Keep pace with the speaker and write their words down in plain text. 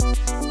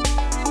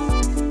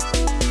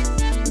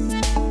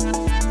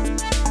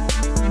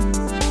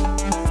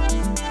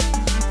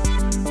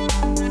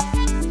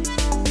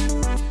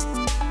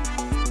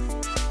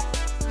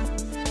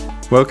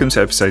Welcome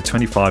to episode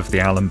 25 of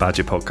the Alan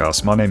Badger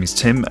podcast. My name is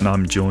Tim and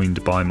I'm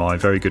joined by my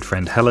very good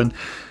friend Helen.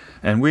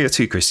 And we are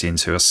two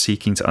Christians who are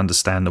seeking to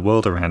understand the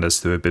world around us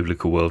through a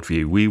biblical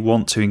worldview. We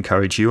want to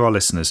encourage you, our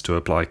listeners, to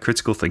apply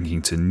critical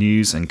thinking to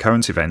news and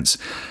current events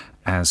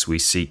as we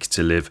seek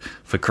to live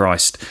for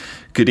Christ.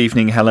 Good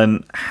evening,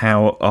 Helen.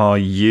 How are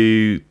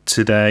you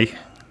today?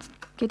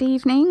 Good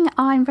evening.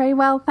 I'm very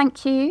well,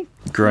 thank you.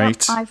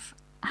 Great. Yep, I've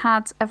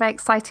had a very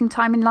exciting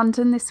time in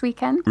London this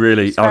weekend.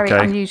 Really? It's very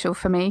Okay. unusual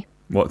for me.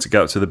 What, to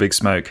go up to the big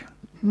smoke?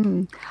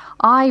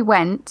 I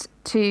went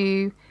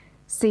to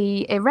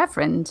see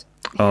Irreverend,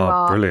 who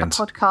are brilliant.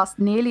 a podcast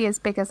nearly as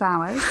big as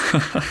ours.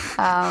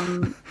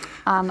 And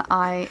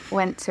I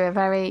went to a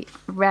very,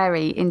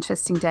 very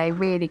interesting day,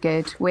 really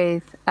good,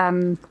 with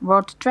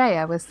Rod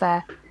Dreher was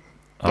their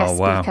guest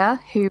speaker,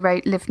 who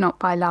wrote Live Not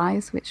by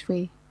Lies,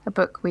 a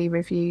book we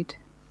reviewed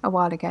a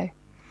while ago.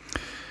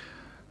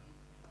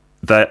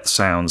 That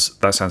sounds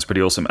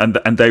pretty awesome, and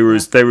they were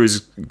as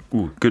good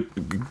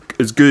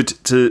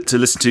to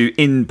listen to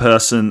in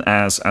person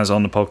as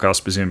on the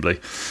podcast, presumably.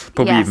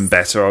 Probably Yes. even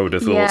better, I would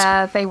have thought.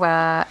 Yeah, they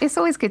were. It's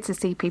always good to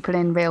see people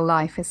in real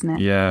life, isn't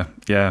it? Yeah.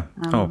 Yeah,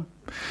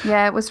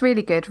 it was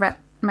really good.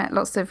 Met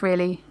lots of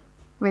really,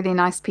 really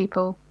nice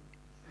people.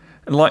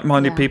 And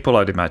like-minded Yeah. people,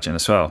 I'd imagine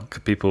as well.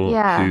 People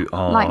who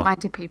are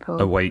like-minded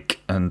people, awake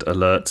and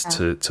alert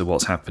to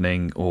what's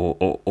happening, or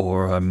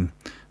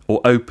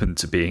open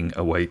to being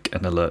awake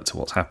and alert to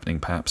what's happening,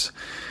 perhaps.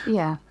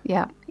 Yeah.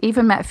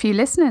 Even met a few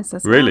listeners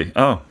as well. Really?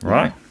 Oh,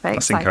 right. very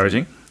That's exciting.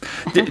 encouraging.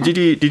 Did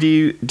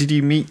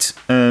you meet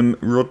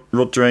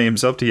Rod Dreher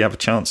himself? Did you have a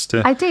chance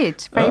to? I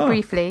did very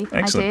briefly.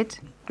 Excellent. I did.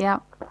 Yeah.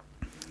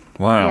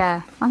 Wow.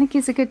 Yeah. I think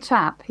he's a good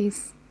chap.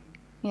 He's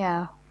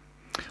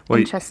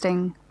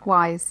interesting,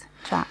 wise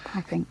chap, I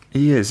think.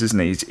 He is, isn't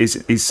he?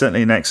 He's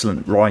certainly an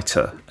excellent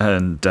writer,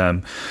 and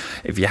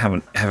if you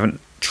haven't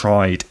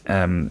tried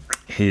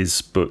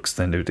his books,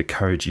 then I would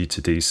encourage you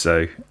to do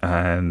so.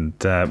 And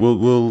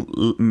we'll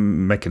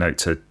make a note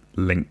to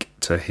link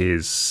to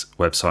his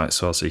website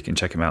as well, so you can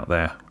check him out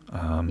there.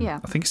 I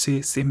think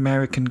it's the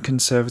American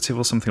Conservative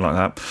or something like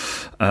that.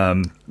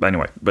 But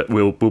anyway,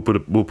 we'll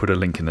put a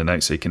link in the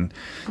notes so you can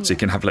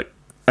have a look.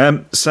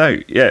 In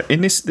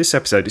this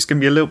episode, it's going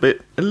to be a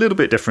little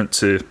bit different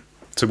to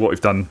what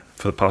we've done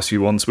for the past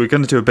few ones. We're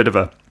going to do a bit of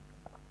a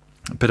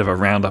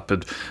roundup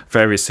of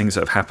various things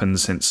that have happened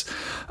since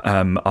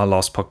our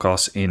last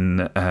podcast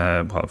in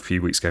a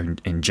few weeks ago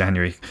in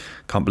January.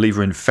 Can't believe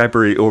we're in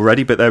February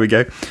already, but there we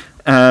go.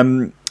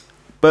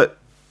 But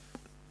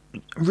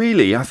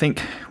really, I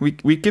think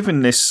we've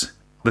given this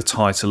the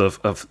title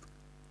of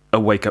a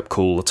wake-up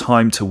call, a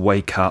time to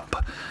wake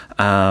up.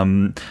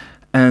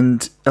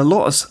 And a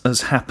lot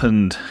has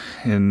happened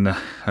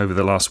over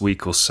the last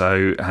week or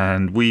so,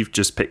 and we've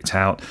just picked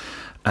out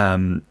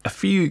a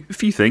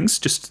few things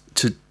just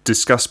to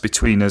discuss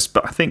between us,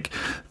 but I think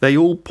they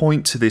all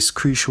point to this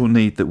crucial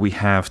need that we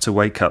have to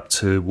wake up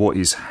to what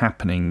is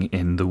happening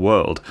in the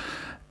world.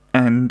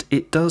 And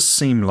it does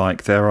seem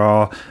like there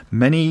are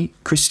many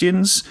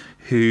Christians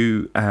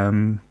who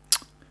want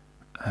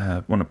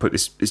to put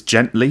this as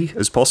gently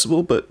as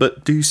possible,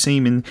 but do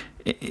seem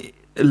a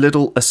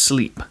little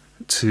asleep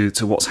to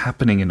what's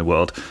happening in the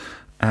world.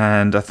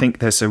 And I think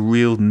there's a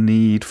real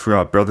need for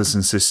our brothers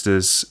and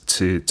sisters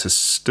to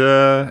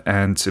stir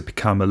and to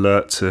become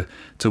alert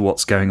to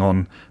what's going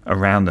on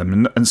around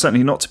them. And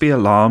certainly not to be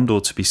alarmed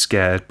or to be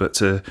scared, but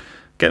to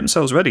get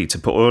themselves ready to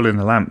put oil in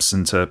the lamps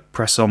and to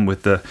press on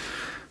with the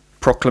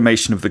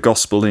proclamation of the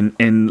gospel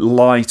in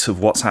light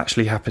of what's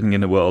actually happening in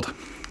the world.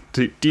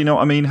 Do you know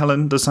what I mean,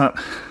 Helen? Does that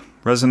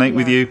resonate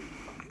with you?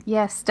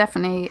 Yes,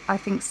 definitely. I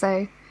think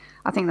so.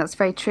 I think that's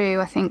very true.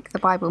 I think the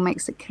Bible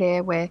makes it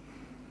clear we're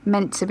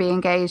meant to be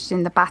engaged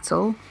in the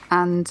battle,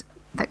 and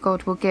that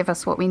God will give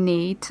us what we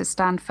need to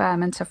stand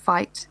firm and to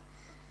fight,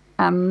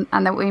 and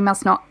that we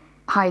must not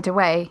hide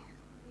away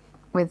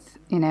with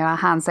our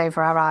hands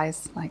over our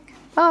eyes, like,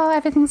 oh,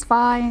 everything's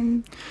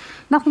fine,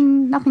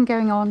 nothing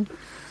going on.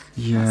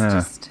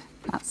 Yeah,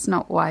 that's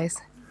not wise.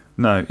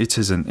 No, it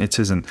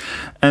isn't.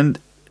 And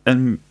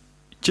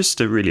just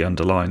to really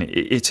underline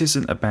it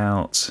isn't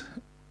about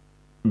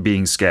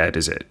being scared,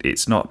 is it?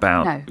 It's not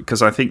about,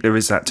 because I think there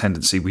is that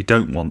tendency we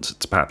don't want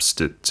to perhaps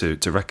to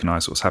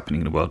recognise what's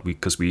happening in the world,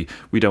 because we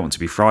don't want to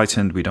be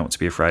frightened, we don't want to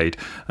be afraid,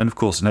 and of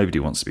course nobody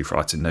wants to be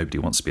frightened, nobody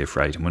wants to be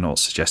afraid, and we're not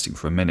suggesting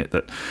for a minute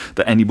that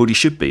anybody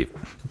should be.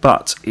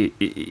 But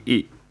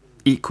it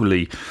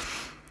equally,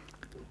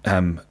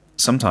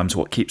 sometimes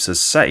what keeps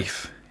us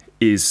safe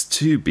is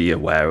to be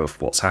aware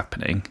of what's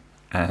happening,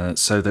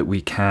 so that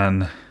we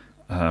can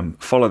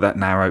follow that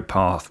narrow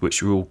path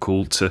which we're all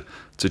called to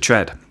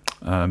tread.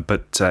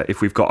 But if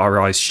we've got our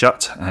eyes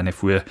shut, and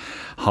if we're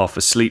half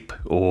asleep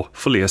or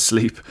fully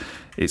asleep,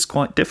 it's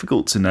quite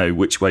difficult to know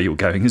which way you're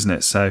going, isn't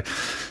it? So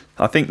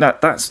I think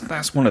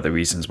that's one of the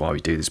reasons why we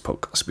do this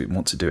podcast. We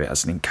want to do it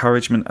as an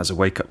encouragement, as a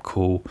wake-up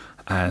call,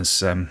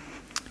 as I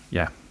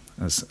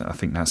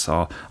think that's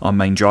our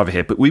main driver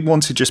here. But we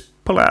want to just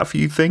pull out a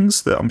few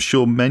things that I'm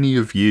sure many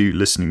of you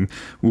listening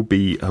will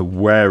be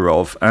aware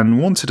of,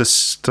 and wanted to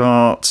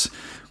start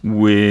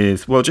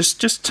with, well,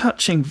 just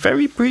touching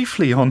very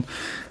briefly on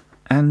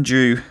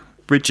Andrew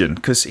Bridgen,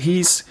 because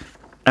he's,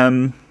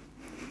 I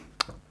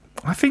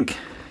think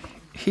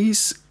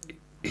he's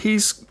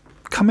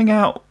coming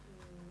out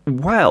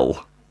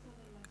well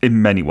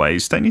in many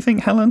ways, don't you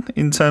think, Helen?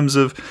 In terms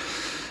of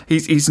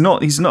he's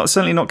not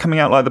certainly not coming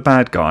out like the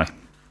bad guy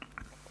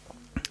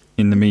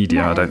in the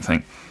media. No. I don't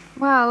think.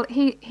 Well,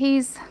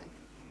 he's.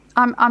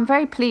 I'm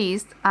very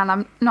pleased, and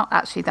I'm not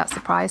actually that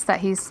surprised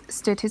that he's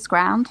stood his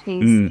ground.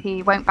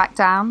 He won't back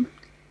down.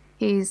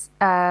 He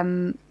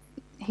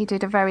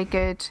did a very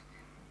good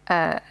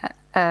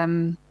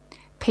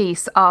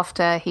piece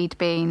after he'd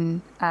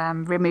been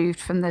removed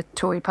from the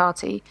Tory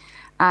party,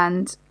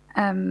 and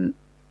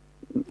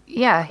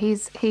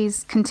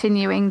he's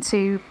continuing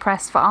to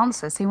press for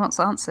answers. He wants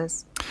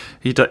answers.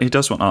 He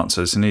does want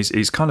answers, and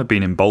he's kind of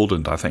been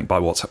emboldened, I think, by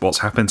what's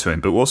happened to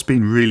him. But what's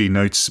been really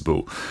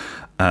noticeable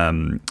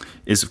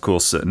is, of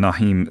course, that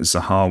Naheem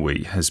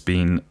Zahawi has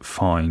been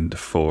fined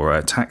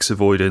for tax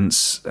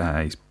avoidance.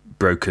 He's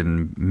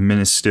broken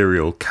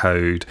ministerial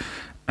code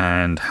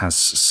and has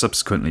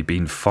subsequently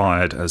been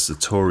fired as the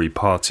Tory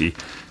party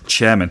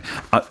chairman.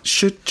 I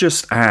should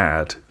just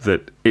add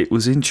that it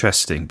was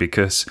interesting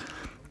because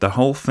the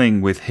whole thing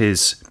with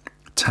his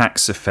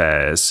tax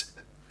affairs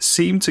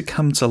seemed to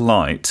come to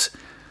light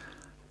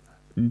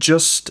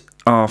just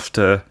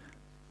after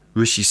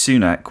Rishi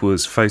Sunak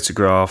was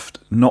photographed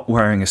not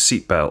wearing a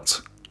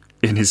seatbelt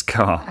in his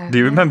car. Okay. Do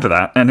you remember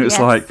that? And it was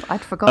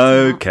I'd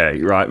forgotten.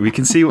 Okay, right, we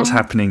can see what's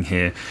happening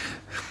here.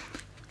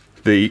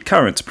 The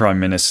current Prime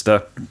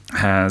Minister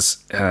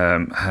has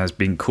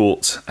been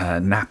caught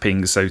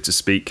napping, so to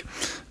speak,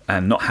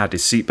 and not had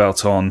his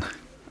seatbelt on.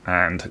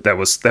 And there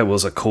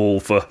was a call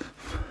from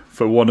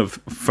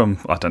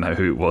I don't know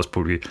who it was,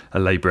 probably a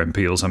Labour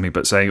MP or something,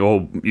 but saying,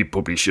 "Oh, you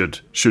probably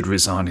should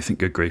resign." I think,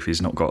 good grief,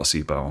 he's not got a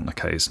seatbelt on.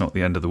 Okay, it's not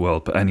the end of the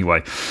world, but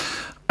anyway.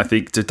 I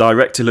think to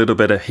direct a little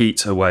bit of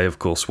heat away, of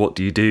course, what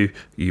do?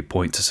 You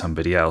point to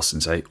somebody else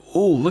and say,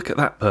 "Oh, look at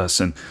that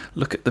person!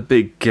 Look at the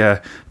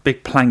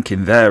big plank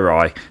in their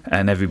eye!"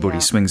 And everybody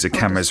swings the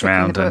cameras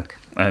round,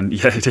 and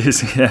yeah, it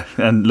is, yeah,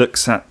 and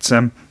looks at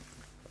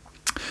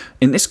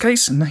in this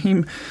case,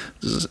 Naheem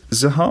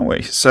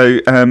Zahawi.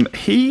 So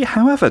he,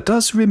 however,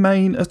 does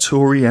remain a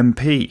Tory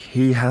MP.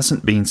 He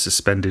hasn't been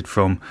suspended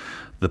from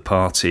the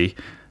party,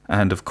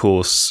 and of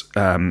course,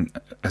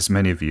 as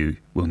many of you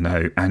will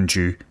know,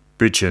 Andrew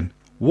Bridgen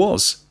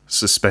was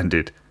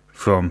suspended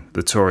from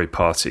the Tory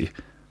party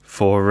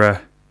for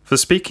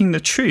speaking the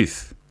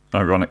truth,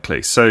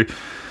 ironically. So,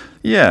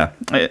 yeah,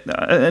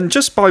 and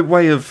just by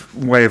way of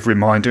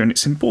reminder, and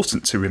it's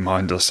important to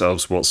remind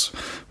ourselves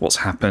what's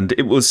happened.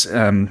 It was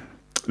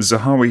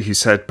Zahawi who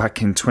said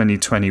back in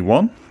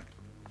 2021,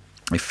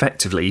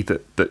 effectively,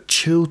 that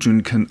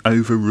children can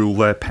overrule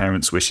their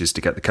parents' wishes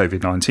to get the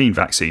COVID-19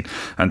 vaccine.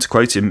 And to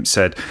quote him,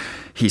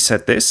 he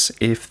said this: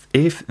 if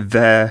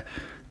they're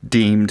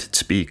deemed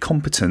to be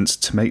competent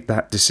to make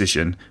that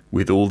decision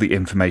with all the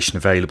information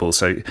available.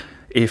 So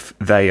if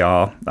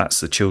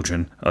that's the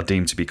children, are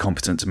deemed to be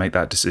competent to make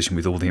that decision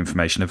with all the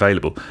information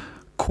available.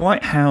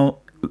 Quite how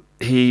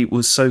he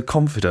was so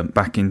confident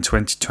back in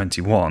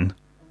 2021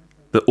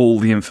 that all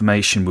the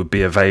information would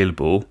be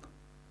available,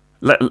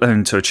 let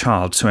alone to a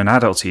child, to an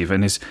adult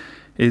even, is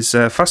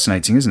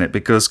fascinating, isn't it?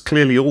 Because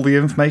clearly all the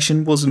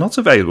information was not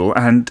available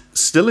and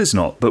still is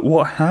not. But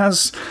what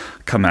has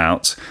come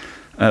out,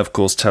 of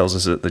course, tells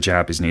us that the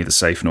jab is neither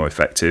safe nor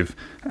effective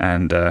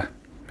and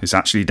is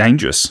actually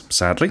dangerous,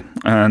 sadly.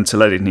 And to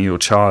let it near your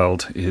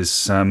child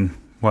is,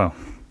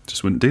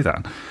 just wouldn't do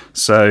that.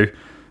 So,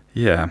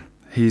 yeah,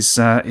 he's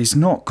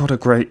not got a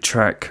great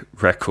track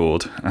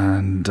record.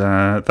 And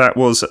that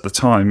was, at the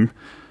time,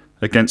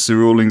 against the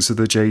rulings of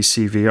the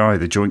JCVI,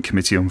 the Joint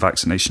Committee on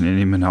Vaccination and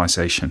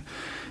Immunisation,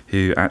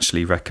 who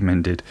actually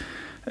recommended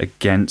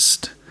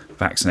against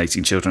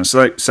vaccinating children.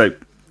 So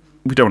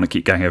we don't want to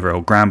keep going over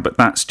old ground, but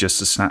that's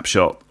just a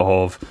snapshot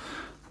of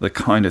the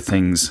kind of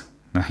things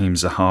Naheem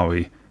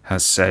Zahawi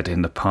has said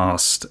in the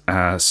past.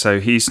 So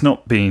he's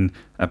not been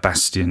a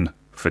bastion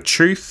for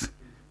truth,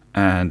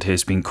 and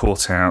he's been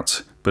caught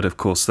out. But of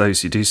course,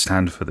 those who do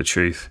stand for the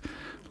truth,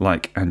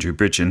 like Andrew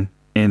Bridgen,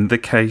 in the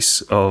case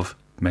of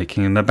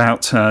making an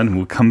about turn, and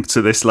we'll come to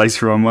this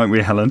later on, won't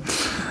we, Helen,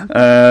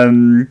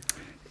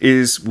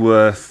 is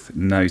worth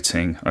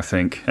noting, I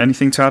think.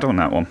 Anything to add on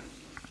that one?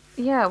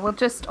 Yeah, well,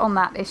 just on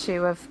that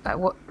issue of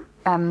what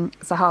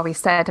Zahawi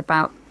said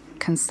about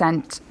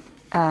consent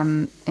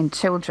in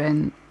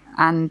children,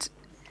 and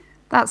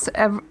that's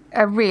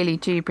a really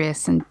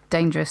dubious and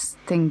dangerous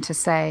thing to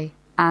say,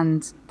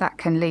 and that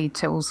can lead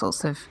to all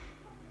sorts of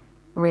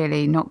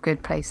really not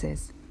good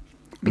places.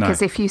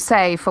 Because if you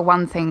say, for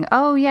one thing,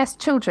 oh yes,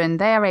 children,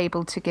 they are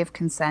able to give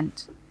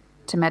consent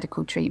to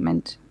medical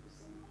treatment.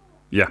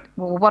 Yeah.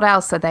 Well, what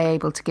else are they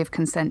able to give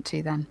consent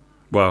to then?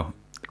 Well,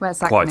 where's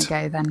that going to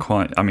go then?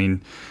 Quite. I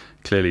mean,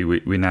 clearly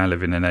we now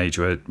live in an age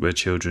where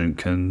children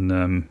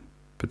can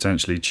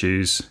potentially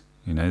choose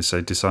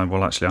So decide,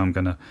 well, actually, I'm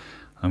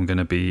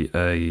gonna be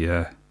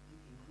the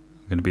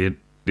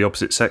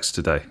opposite sex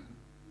today.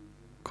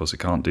 Of course, I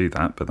can't do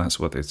that, but that's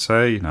what they'd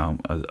say.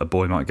 A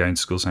boy might go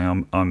into school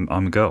saying, I'm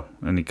a girl,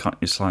 and he can't.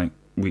 It's like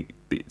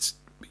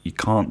you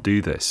can't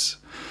do this.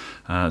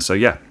 So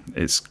yeah,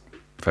 it's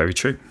very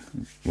true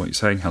what you're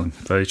saying, Helen.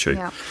 Very true.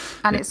 Yeah,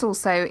 and it's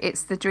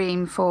the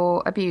dream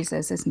for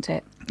abusers, isn't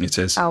it? It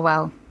is. Oh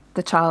well,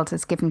 the child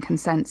has given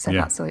consent, so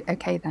that's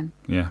okay then.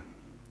 Yeah.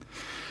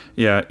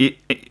 Yeah. It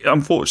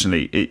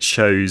unfortunately it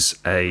shows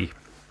a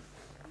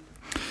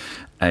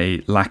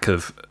lack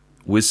of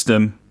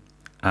wisdom,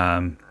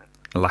 a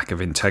lack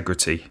of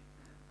integrity,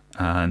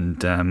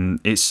 and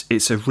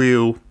it's a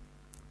real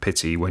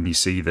pity when you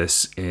see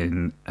this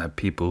in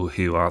people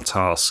who are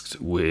tasked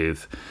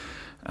with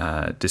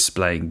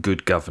displaying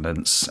good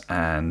governance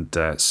and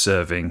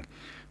serving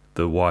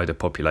the wider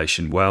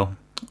population well.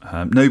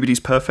 Nobody's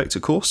perfect,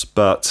 of course,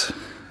 but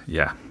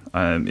yeah,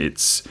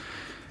 it's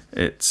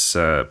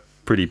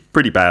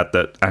pretty bad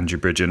that Andrew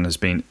Bridgen has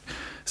been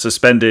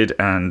suspended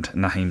and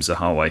Naheem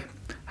Zahawi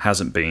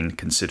hasn't been,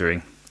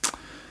 considering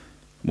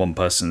one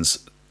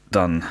person's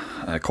done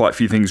quite a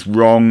few things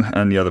wrong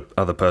and the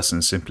other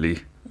person simply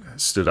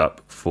stood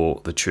up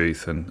for the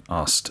truth and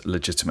asked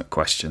legitimate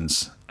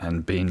questions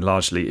and being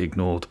largely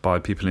ignored by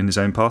people in his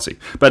own party.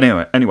 But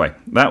anyway,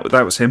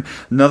 that was him.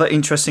 Another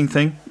interesting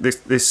thing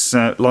this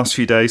last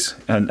few days,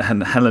 and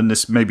Helen,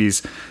 this maybe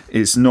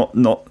is not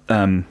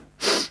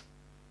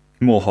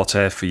more hot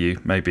air for you.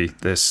 Maybe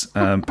this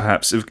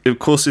perhaps of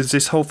course is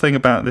this whole thing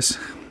about this.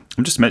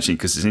 I'm just mentioning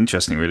because it's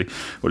interesting, really.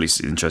 Well, at least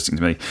it's interesting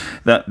to me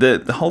that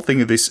the whole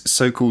thing of this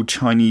so-called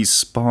Chinese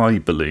spy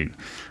balloon.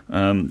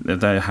 I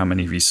don't know how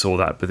many of you saw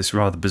that, but this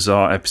rather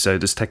bizarre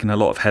episode has taken a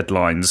lot of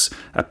headlines.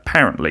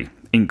 Apparently,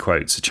 in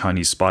quotes, a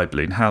Chinese spy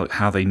balloon.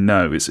 How they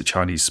know it's a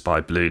Chinese spy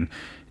balloon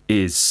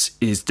is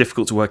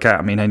difficult to work out.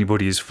 I mean,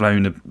 anybody who's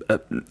flown a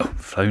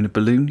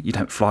balloon, you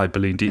don't fly a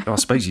balloon, do you? I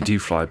suppose you do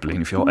fly a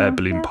balloon if you're an air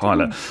balloon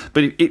pilot.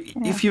 But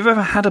if you've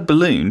ever had a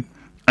balloon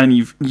and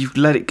you've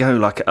let it go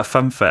like at a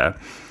funfair,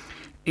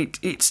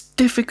 it's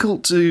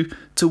difficult to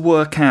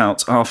work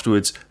out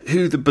afterwards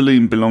who the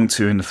balloon belonged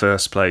to in the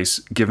first place,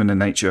 given the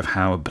nature of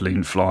how a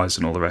balloon flies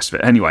and all the rest of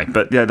it. Anyway,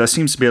 but yeah, there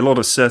seems to be a lot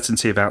of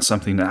certainty about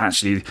something that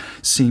actually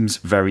seems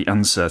very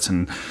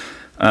uncertain.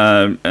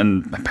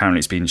 And apparently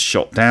it's been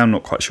shot down.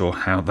 Not quite sure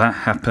how that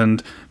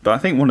happened. But I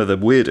think one of the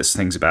weirdest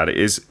things about it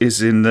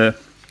is in the,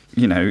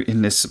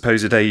 in this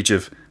supposed age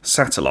of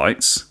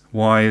satellites,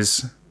 why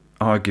is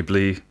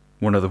arguably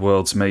one of the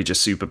world's major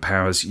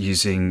superpowers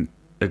using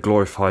a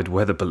glorified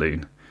weather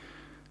balloon?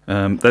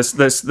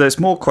 There's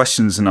more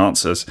questions than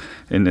answers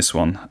in this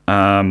one.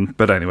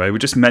 But anyway, we're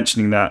just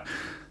mentioning that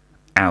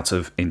out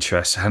of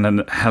interest.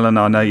 Helen,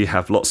 I know you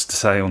have lots to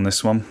say on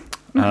this one.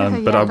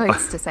 But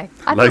loads to say.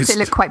 I thought it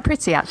looked quite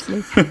pretty,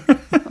 actually.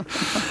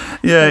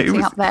 Yeah, it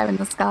was up there in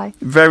the sky.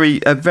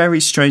 A very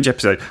strange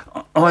episode.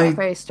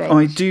 Very strange.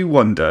 I do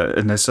wonder,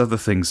 and there's other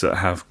things that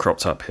have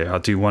cropped up here. I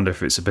do wonder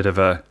if it's a bit of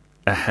a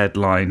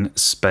headline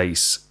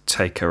space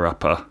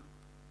taker-upper,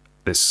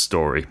 this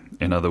story.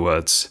 In other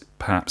words,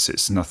 perhaps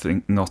it's not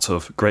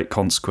of great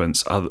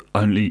consequence,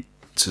 only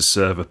to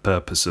serve a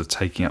purpose of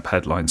taking up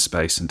headline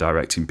space and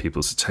directing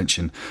people's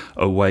attention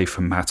away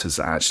from matters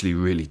that actually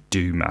really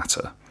do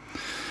matter.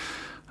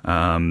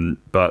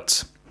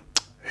 But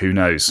who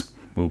knows?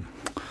 We'll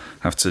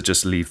have to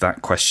just leave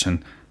that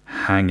question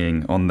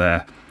hanging on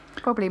there.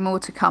 Probably more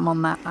to come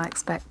on that, I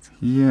expect.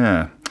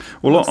 Yeah.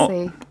 Well, we'll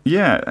see.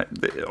 Yeah.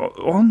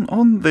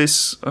 On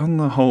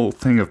the whole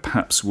thing of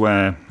perhaps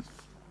where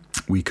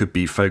we could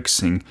be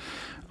focusing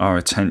our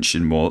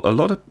attention more, a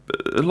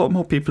lot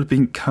more people have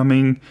been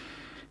coming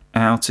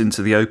out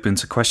into the open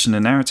to question the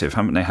narrative,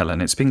 haven't they,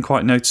 Helen? It's been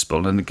quite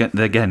noticeable. And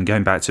again,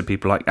 going back to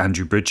people like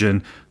Andrew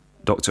Bridgen,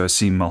 Dr.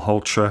 Aseem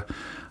Malhotra.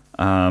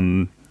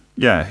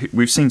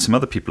 We've seen some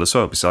other people as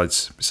well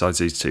besides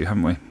these two,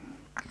 haven't we?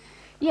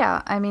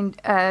 Yeah, I mean,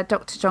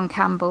 Dr. John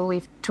Campbell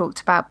we've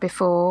talked about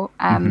before,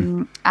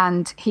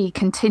 and he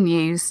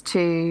continues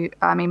to,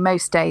 I mean,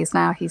 most days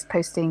now he's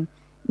posting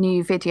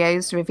new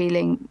videos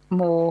revealing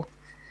more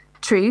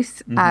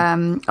truth,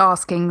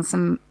 asking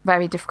some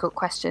very difficult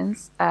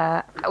questions,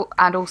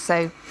 and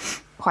also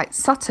quite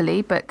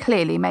subtly but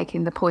clearly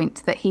making the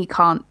point that he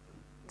can't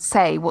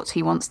say what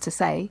he wants to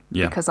say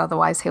because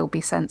otherwise he'll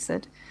be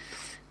censored.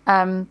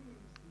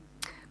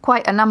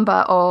 Quite a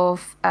number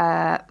of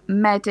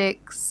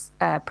medics,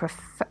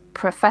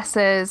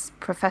 professors,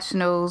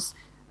 professionals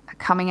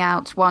coming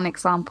out. One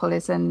example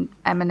is an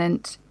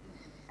eminent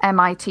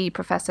MIT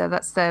professor,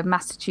 that's the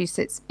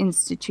Massachusetts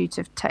Institute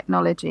of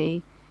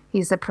Technology.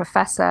 He's a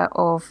professor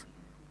of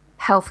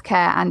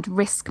healthcare and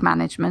risk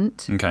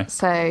management. Okay.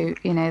 So,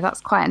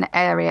 that's quite an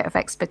area of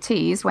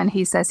expertise. When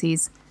he says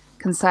he's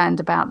concerned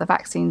about the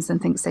vaccines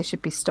and thinks they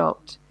should be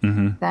stopped,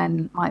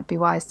 then might be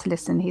wise to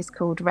listen. He's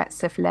called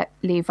Retsif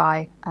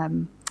Levi,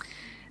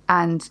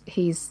 and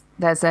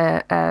there's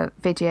a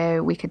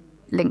video, we could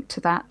link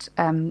to that,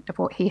 of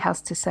what he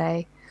has to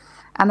say.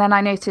 And then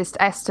I noticed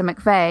Esther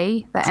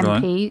McVey, the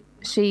MP,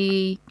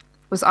 she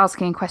was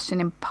asking a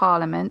question in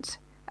Parliament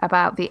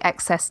about the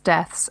excess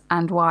deaths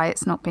and why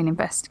it's not been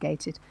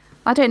investigated.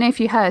 I don't know if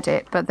you heard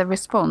it, but the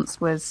response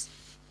was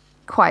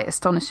quite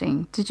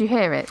astonishing. Did you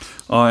hear it?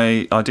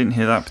 I didn't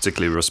hear that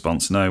particular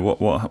response. No,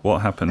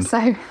 what happened?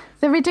 So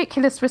the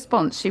ridiculous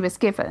response she was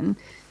given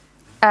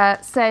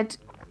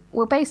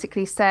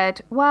basically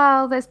said,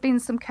 well, there's been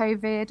some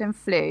COVID and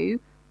flu.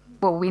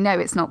 Well, we know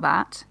it's not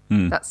that.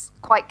 That's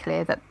quite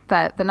clear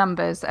that the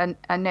numbers are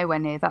nowhere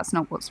near. That's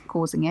not what's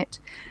causing it.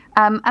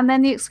 And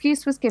then the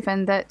excuse was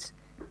given that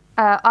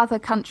other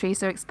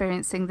countries are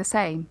experiencing the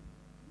same.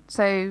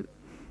 So,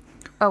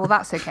 well,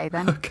 that's okay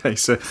then. Okay,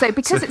 so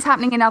because it's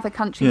happening in other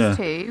countries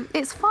too,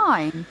 it's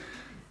fine.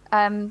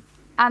 And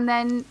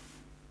then,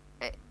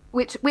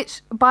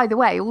 which by the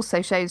way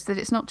also shows that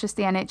it's not just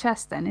the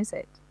NHS then, is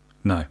it?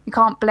 No. You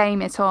can't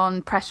blame it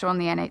on pressure on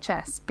the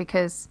NHS,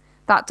 because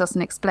that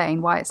doesn't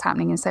explain why it's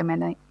happening in so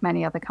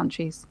many other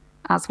countries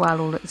as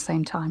well, all at the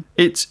same time.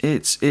 It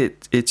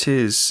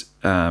is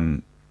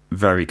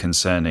very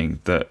concerning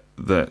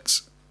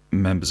that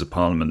members of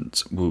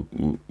Parliament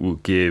will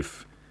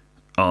give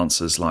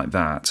answers like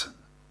that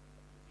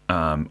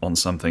on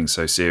something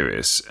so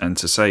serious, and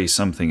to say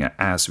something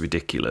as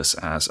ridiculous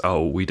as,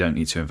 "Oh, we don't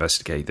need to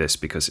investigate this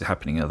because it's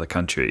happening in other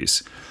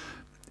countries,"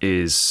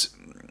 is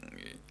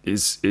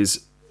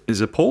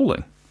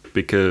appalling,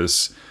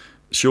 because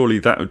surely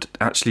that would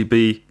actually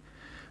be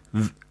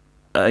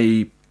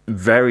a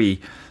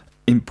very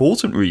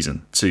important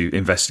reason to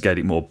investigate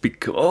it more,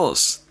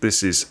 because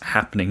this is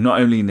happening not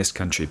only in this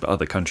country but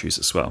other countries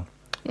as well.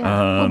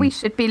 Yeah. Well, we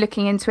should be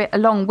looking into it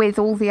along with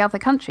all the other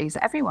countries.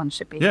 Everyone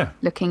should be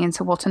looking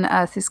into what on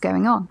earth is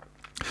going on.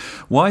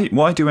 Why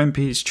do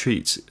MPs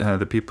treat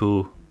the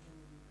people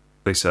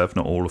they serve,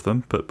 not all of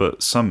them,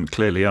 but some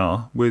clearly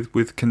are,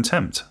 with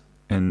contempt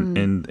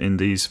in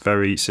these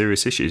very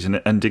serious issues?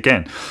 And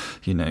again,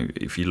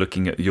 if you're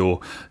looking at your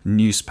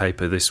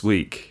newspaper this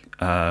week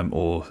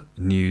or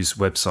news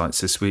websites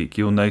this week,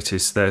 you'll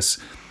notice there's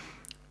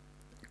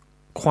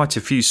quite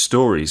a few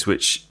stories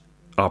which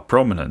are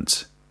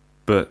prominent,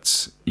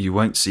 but you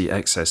won't see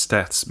excess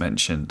deaths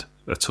mentioned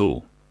at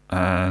all.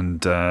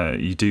 And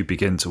you do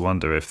begin to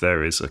wonder if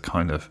there is a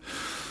kind of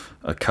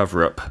a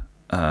cover-up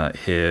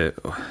here.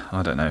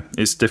 I don't know.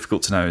 It's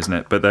difficult to know, isn't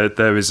it? But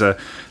there is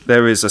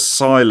a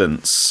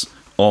silence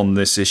on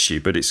this issue.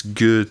 But it's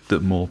good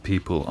that more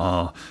people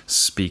are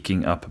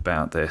speaking up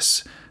about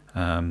this,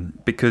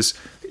 because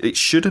it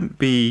shouldn't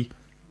be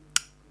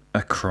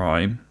a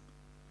crime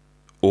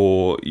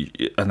or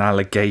an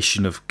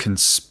allegation of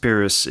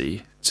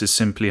conspiracy to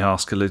simply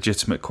ask a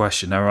legitimate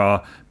question. There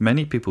are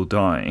many people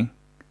dying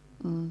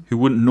who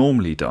wouldn't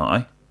normally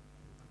die.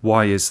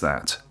 Why is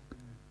that?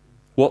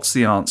 What's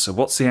the answer?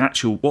 What's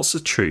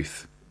the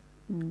truth?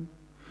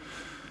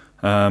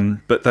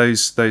 But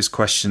those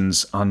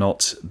questions are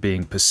not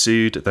being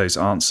pursued. Those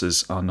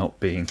answers are not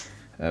being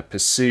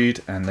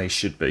pursued, and they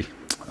should be.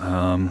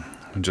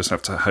 We just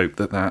have to hope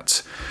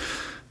that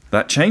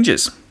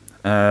changes.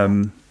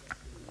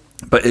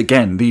 But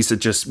again,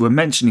 we're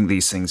mentioning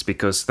these things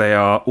because they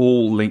are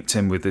all linked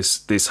in with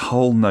this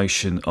whole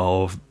notion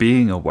of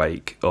being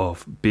awake,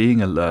 of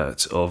being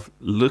alert, of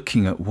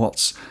looking at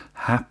what's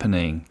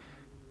happening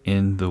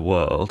in the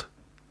world,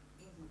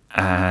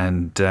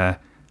 and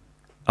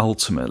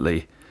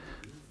ultimately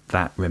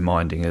that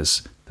reminding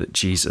us that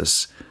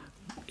Jesus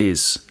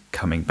is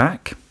coming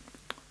back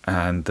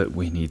and that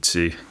we need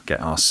to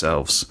get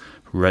ourselves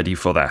ready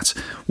for that.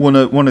 One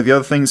of the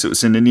other things that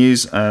was in the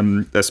news,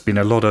 there's been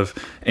a lot of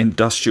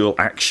industrial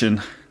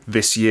action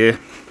this year.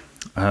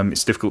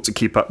 It's difficult to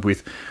keep up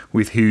with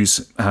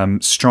who's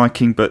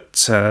striking, but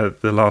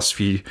the last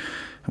week,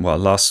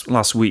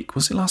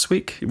 was it last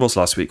week? It was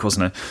last week,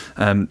 wasn't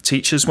it?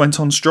 Teachers went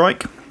on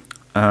strike,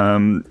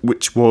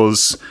 which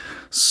was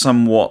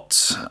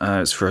somewhat,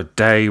 it's for a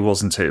day,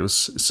 wasn't it? It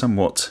was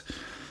somewhat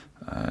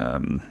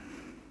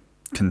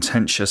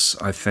contentious,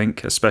 I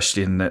think,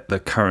 especially in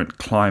the current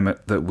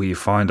climate that we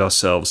find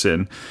ourselves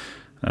in,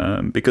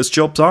 because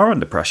jobs are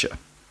under pressure.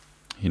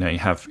 You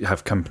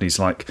have companies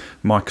like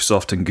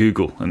Microsoft and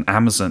Google and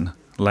Amazon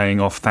laying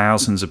off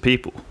thousands of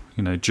people.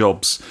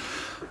 Jobs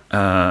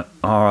are,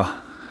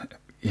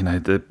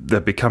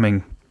 they're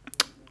becoming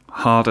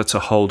harder to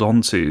hold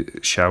on to,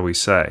 shall we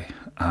say.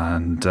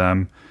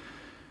 And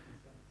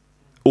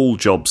all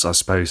jobs, I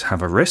suppose,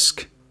 have a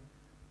risk,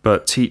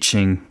 but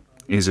teaching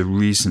is a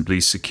reasonably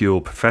secure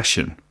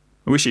profession,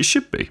 which it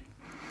should be.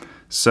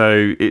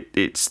 So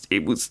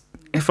it was,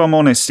 if I'm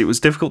honest, it was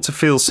difficult to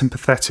feel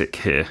sympathetic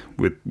here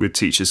with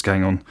teachers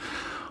going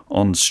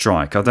on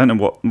strike. I don't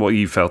know what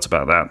you felt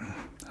about that,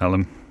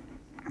 Helen.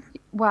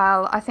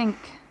 Well, I think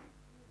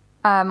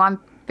I'm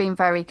being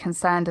very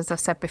concerned, as I've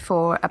said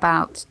before,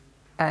 about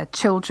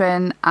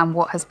children and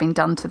what has been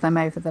done to them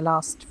over the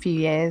last few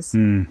years.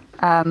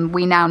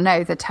 We now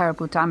know the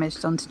terrible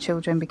damage done to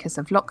children because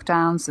of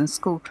lockdowns and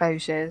school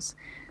closures.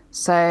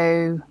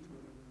 So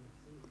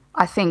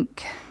I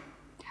think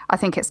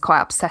it's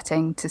quite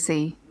upsetting to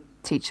see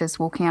teachers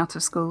walking out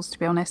of schools, to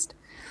be honest.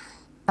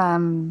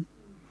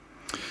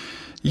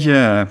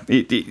 Yeah,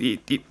 they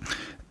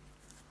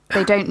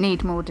don't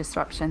need more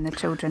disruption. The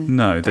children,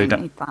 no, they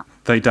don't need that.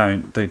 They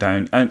don't,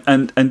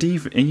 and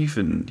even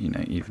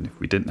even if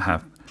we didn't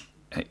have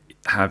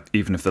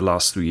even if the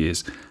last 3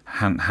 years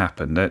hadn't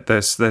happened,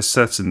 there's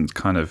certain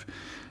kind of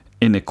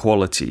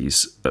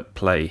inequalities at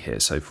play here.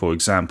 So, for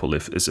example,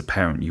 if as a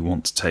parent you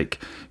want to take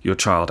your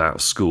child out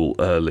of school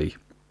early,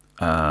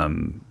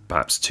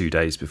 perhaps 2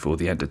 days before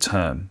the end of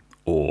term,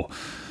 or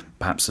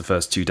perhaps the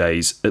first 2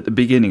 days at the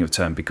beginning of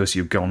term because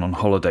you've gone on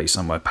holiday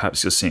somewhere,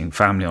 perhaps you're seeing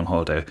family on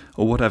holiday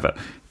or whatever,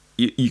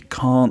 you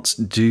can't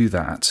do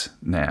that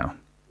now.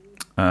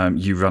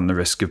 You run the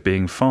risk of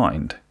being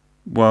fined.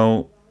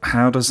 Well,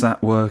 how does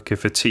that work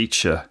if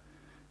teachers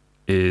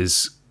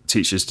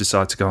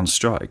decide to go on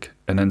strike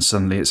and then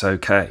suddenly it's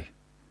okay?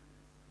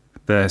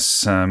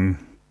 There's a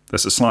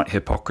slight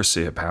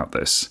hypocrisy about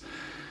this,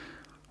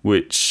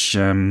 which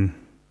isn't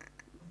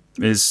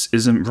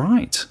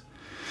right.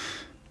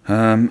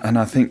 And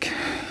I think,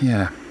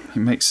 it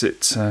makes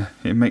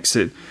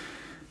it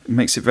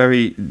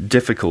very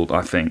difficult,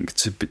 I think,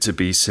 to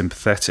be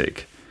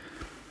sympathetic.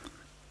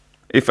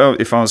 If I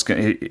was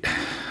going,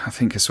 I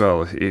think as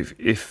well,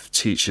 if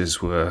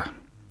teachers were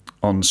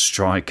on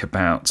strike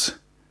about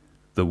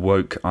the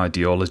woke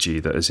ideology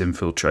that has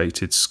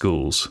infiltrated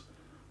schools,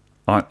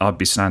 I'd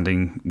be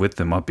standing with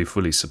them. I'd be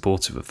fully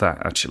supportive of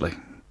that, actually.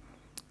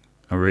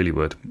 I really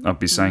would. I'd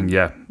be saying,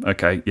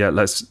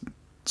 let's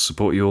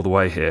support you all the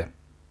way here,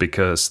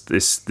 because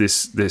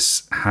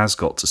this has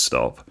got to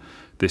stop.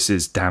 This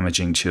is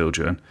damaging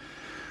children.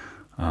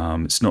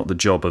 It's not the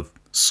job of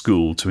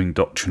school to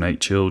indoctrinate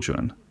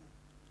children,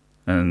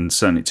 and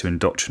certainly to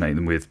indoctrinate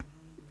them with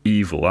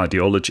evil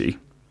ideology.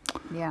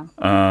 Yeah.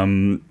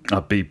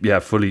 I'd be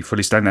fully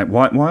standing there.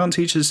 Why aren't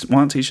teachers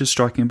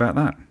striking about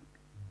that?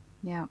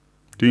 Yeah.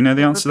 Do you know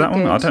the answer to that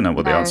one? I don't know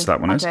what the answer to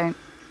that one is. I don't.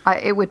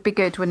 It would be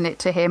good, wouldn't it,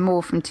 to hear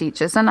more from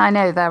teachers? And I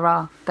know there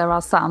are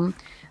some,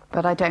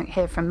 but I don't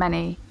hear from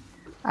many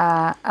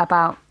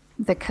about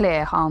the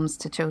clear harms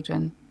to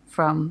children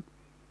from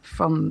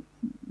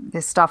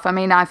this stuff. I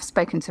mean, I've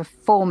spoken to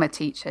former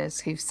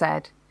teachers who've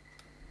said,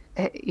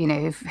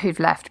 who've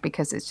left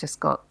because it's just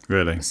got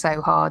really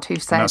so hard.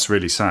 Who've said, and that's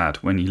really sad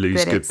when you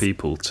lose good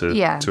people to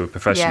a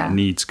profession that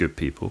needs good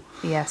people.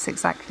 Yes,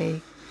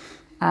 exactly.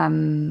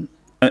 Sorry,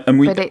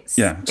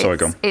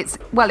 go on.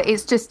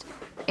 It's just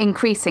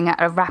increasing at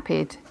a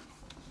rapid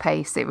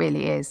pace. It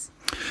really is.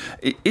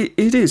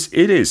 It is.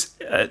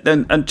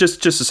 And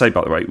just to say,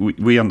 by the way,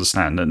 we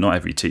understand that not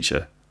every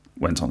teacher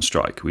went on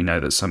strike. We know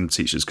that some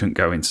teachers couldn't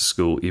go into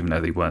school even though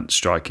they weren't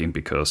striking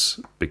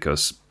because there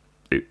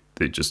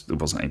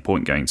wasn't any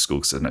point going to school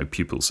because there's no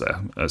pupils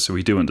there. So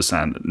we do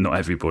understand that not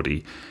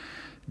everybody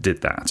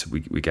did that. We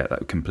get that.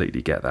 We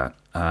completely get that.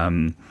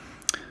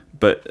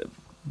 But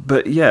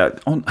yeah,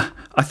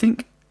 I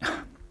think,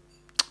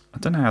 I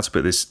don't know how to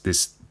put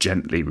this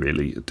gently.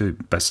 Really, I'll do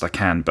the best I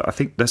can. But I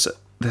think there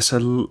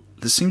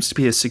seems to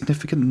be a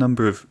significant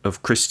number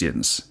of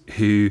Christians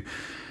who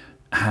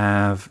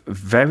have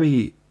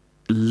very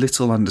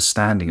little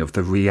understanding of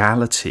the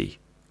reality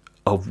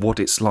of what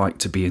it's like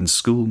to be in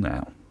school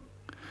now.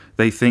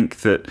 They think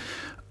that,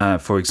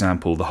 for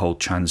example, the whole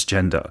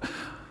transgender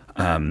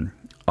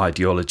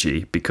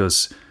ideology,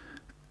 because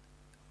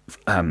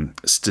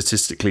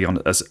statistically,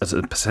 as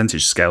a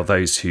percentage scale,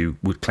 those who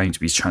would claim to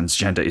be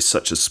transgender is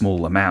such a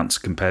small amount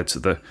compared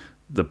to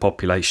the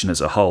population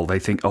as a whole. They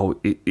think,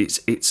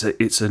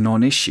 it's a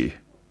non-issue,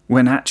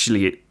 when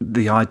actually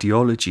the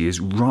ideology is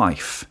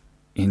rife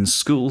in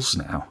schools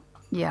now.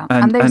 Yeah,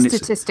 and those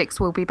statistics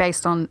will be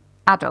based on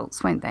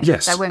adults, won't they?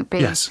 Yes. They won't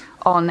be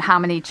on how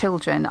many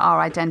children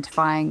are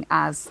identifying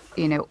as,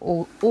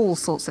 all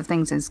sorts of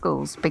things in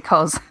schools,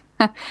 because,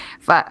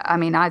 but I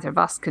mean, either of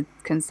us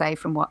can say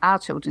from what our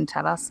children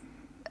tell us,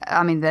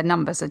 I mean, the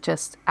numbers are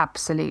just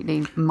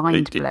absolutely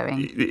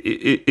mind-blowing.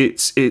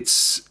 It's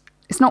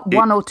not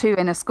one or two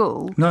in a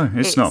school. No,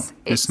 it's not.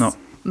 It's not.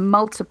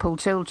 Multiple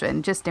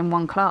children just in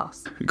one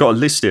class. We've got a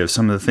list here of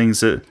some of the things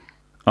that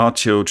our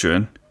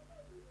children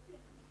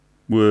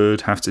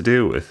would have to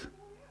deal with.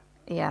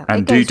 Yeah,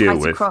 and do deal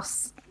with.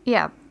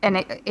 And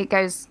it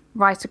goes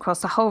right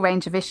across a whole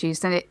range of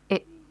issues, and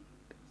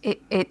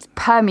it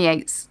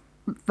permeates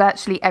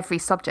virtually every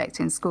subject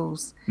in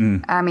schools.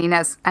 I mean,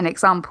 as an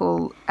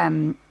example,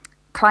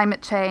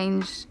 climate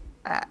change.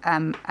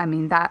 I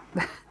mean that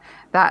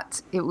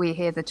we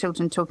hear the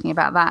children talking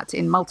about that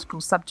in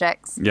multiple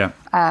subjects. Yeah.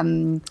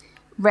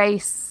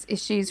 Race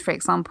issues, for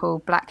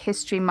example, Black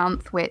History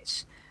Month,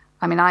 which,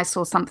 I mean, I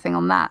saw something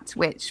on that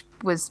which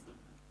was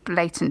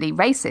blatantly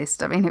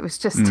racist. I mean, it was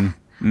just,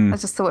 I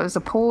just thought it was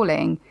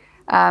appalling.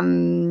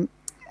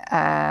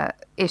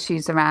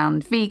 Issues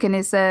around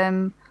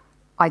veganism,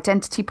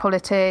 identity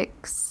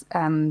politics,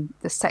 the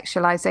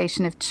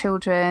sexualization of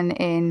children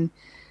in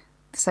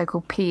the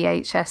so-called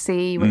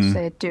PHSE, which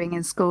they're doing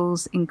in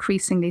schools,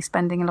 increasingly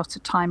spending a lot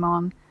of time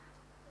on.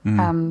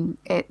 The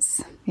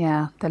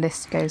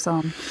list goes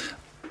on.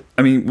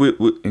 I mean,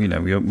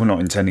 we're not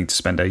intending to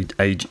spend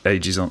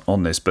ages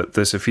on this, but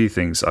there's a few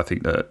things I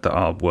think that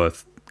are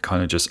worth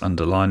kind of just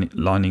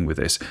underlining with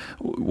this.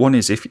 One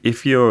is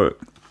if you're,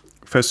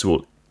 first of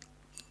all,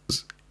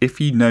 if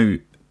you know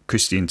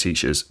Christian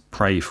teachers,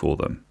 pray for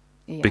them.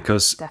 Yeah,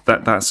 because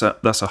definitely.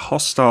 that's a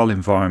hostile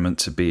environment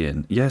to be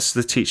in. Yes,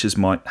 the teachers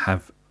might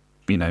have,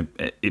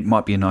 it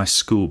might be a nice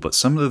school, but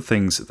some of the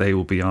things that they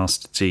will be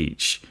asked to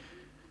teach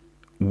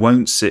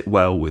won't sit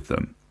well with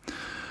them.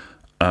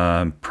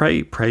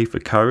 Pray for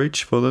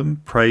courage for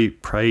them.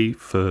 Pray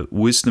for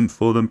wisdom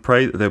for them.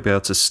 Pray that they'll be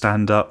able to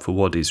stand up for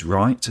what is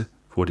right,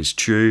 for what is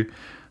true.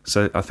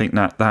 So I think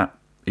that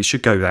it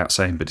should go without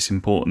saying, but it's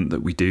important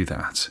that we do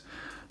that.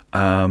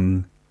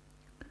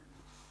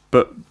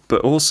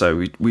 But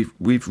also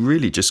we've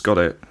really just got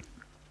to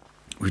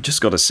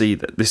see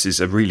that this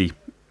is a really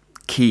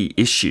key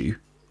issue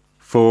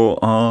for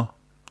our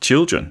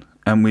children,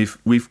 and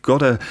we've got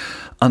to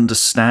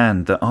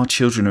understand that our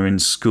children are in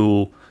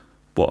school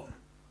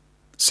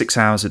 6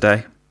 hours a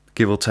day,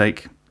 give or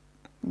take,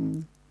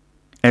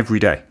 every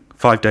day,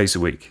 5 days a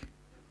week.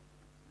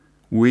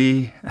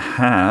 We're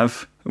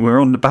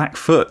on the back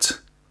foot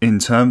in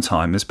term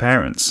time as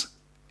parents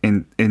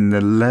in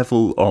the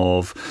level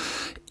of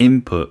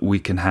input we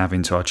can have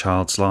into our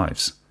child's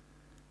lives.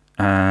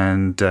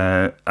 And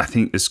I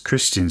think as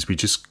Christians,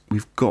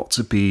 we've got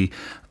to be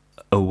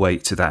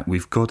awake to that.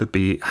 We've got to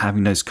be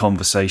having those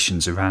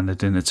conversations around the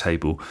dinner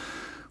table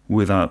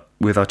with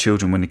our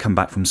children when they come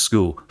back from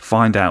school.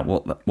 Find out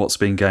what's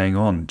been going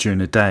on during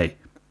the day.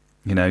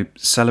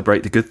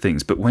 Celebrate the good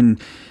things. But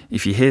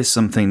if you hear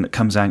something that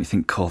comes out and you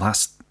think, "Oh,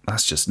 that's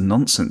just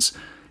nonsense,"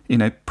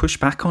 push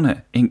back on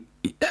it.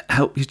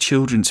 Help your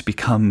children to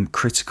become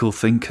critical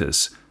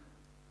thinkers.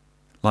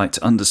 Like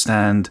to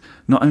understand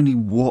not only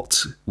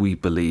what we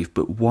believe,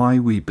 but why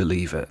we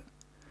believe it.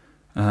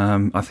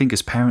 I think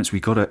as parents,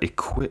 we've got to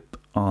equip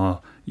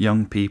our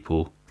young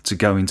people to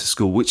go into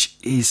school, which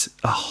is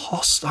a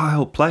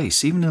hostile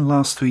place. Even in the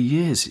last 3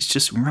 years, it's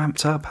just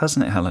ramped up,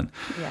 hasn't it, Helen?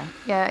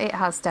 Yeah, it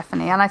has,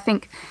 definitely. And I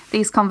think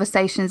these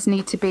conversations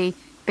need to be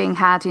being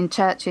had in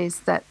churches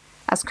that,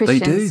 as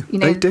Christians,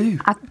 they do.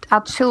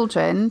 Our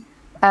children,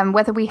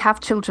 whether we have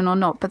children or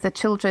not, but the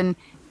children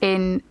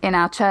in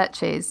our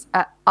churches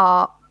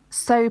are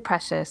so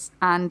precious,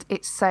 and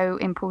it's so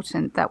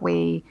important that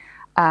we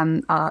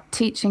are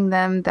teaching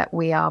them, that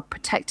we are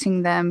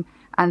protecting them,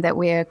 and that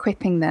we are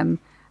equipping them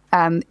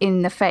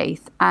in the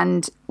faith.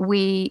 And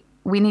we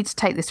need to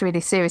take this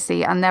really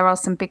seriously, and there are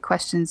some big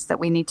questions that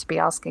we need to be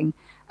asking,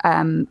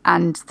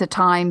 and the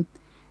time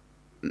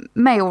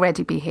may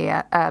already be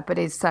here, but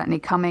is certainly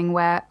coming,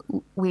 where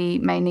we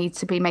may need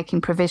to be making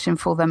provision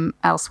for them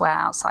elsewhere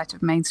outside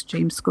of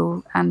mainstream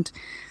school. And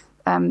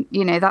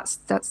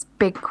that's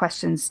big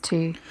questions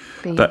to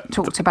be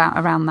talked about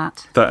around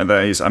that. That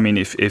is, I mean,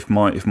 if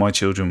my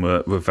children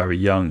were very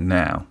young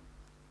now,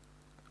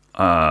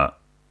 I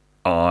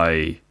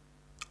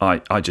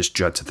just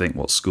dread to think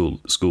what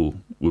school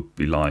would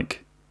be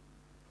like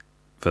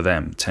for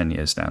them 10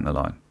 years down the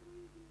line.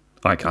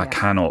 I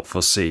cannot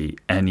foresee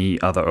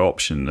any other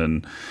option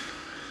than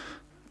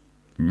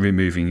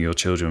removing your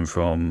children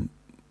from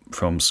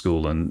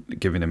school and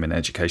giving them an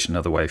education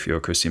another way if you're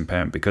a Christian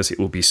parent, because it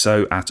will be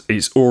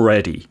it's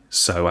already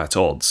so at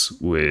odds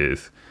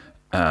with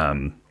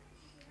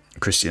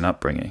Christian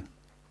upbringing.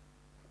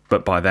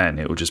 But by then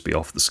it will just be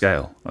off the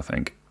scale, I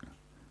think.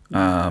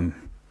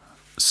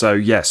 So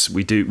yes,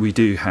 we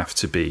do have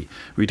to be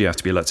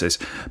alert to this.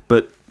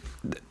 But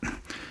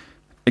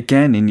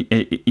again,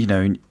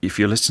 if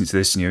you're listening to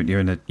this and you're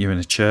in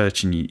a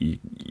church, and you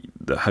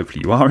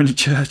hopefully you are in a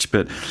church,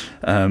 but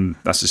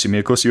that's assuming,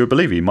 of course, you're a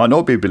believer. You might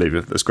not be a believer.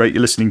 That's great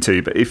you're listening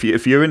to. But if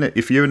you're in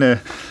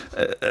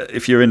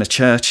a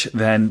church,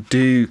 then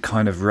do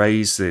kind of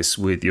raise this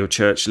with your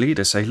church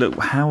leader. Say, look,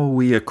 how are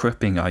we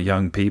equipping our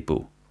young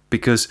people?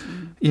 Because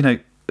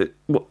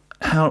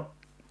how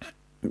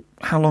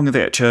long are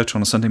they at church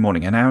on a Sunday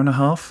morning? An hour and a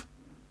half?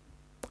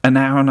 An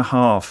hour and a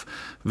half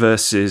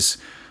versus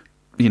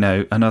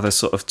another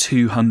sort of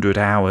 200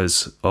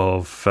 hours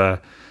of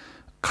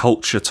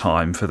culture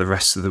time for the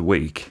rest of the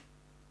week.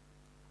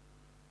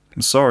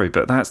 I'm sorry,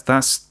 but that's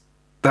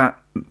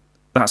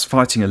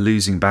fighting a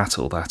losing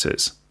battle, that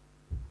is.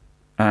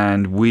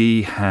 And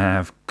we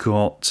have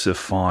got to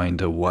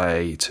find a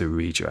way to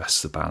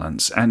redress the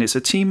balance. And it's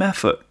a team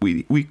effort.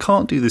 We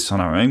can't do this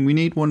on our own. We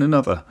need one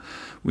another.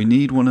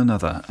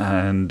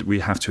 And we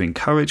have to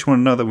encourage one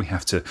another. We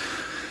have to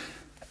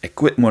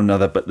equip one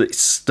another. But it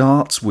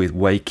starts with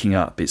waking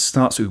up. It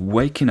starts with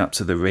waking up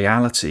to the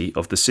reality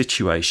of the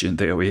situation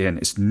that we're in.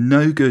 It's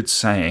no good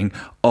saying,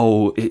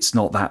 "Oh, it's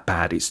not that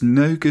bad." It's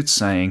no good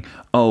saying,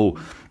 "Oh,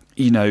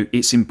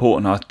 it's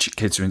important our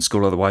kids are in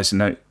school, otherwise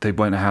they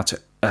won't know how to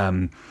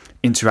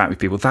interact with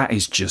people." That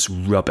is just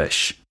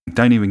rubbish.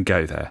 Don't even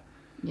go there.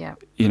 Yeah.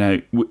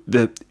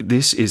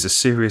 This is a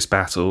serious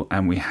battle,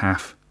 and we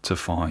have to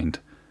find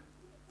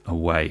a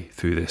way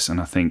through this.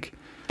 And I think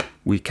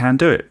we can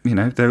do it.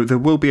 There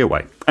will be a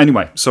way.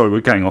 Anyway, sorry,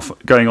 we're going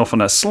off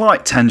on a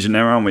slight tangent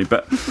there, aren't we?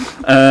 But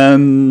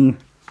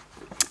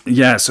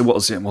yeah. So what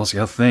was the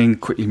other thing?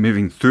 Quickly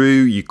moving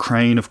through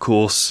Ukraine, of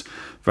course.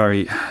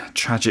 very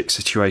tragic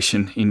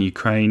situation in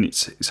Ukraine.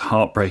 It's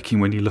heartbreaking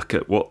when you look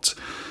at what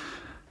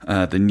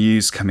the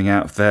news coming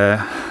out of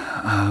there.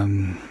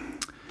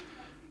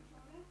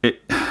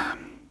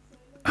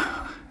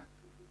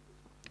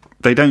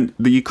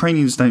 The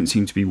Ukrainians don't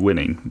seem to be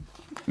winning,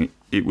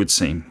 it would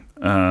seem.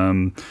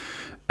 And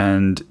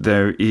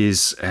there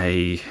is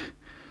I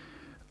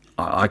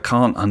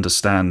can't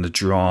understand the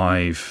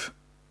drive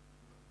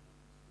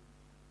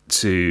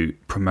to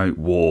promote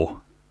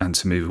war and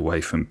to move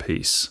away from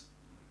peace.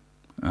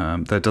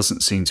 There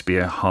doesn't seem to be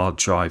a hard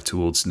drive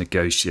towards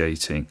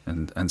negotiating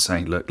and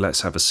saying, look,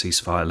 let's have a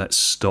ceasefire, let's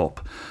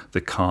stop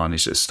the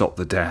carnage, let's stop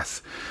the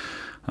death.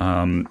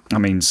 Some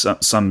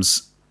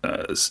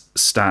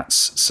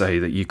stats say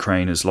that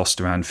Ukraine has lost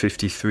around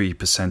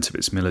 53% of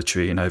its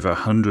military and over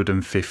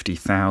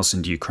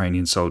 150,000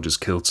 Ukrainian soldiers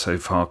killed so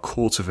far,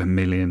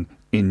 250,000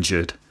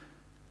 injured.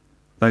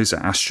 Those are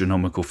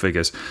astronomical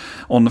figures.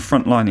 On the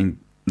front line,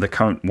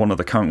 one of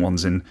the current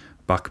ones in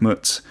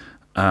Bakhmut,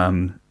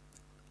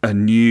 a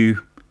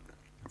new,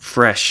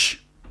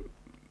 fresh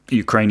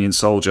Ukrainian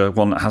soldier,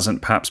 one that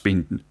hasn't perhaps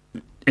been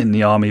in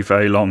the army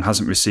very long,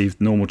 hasn't received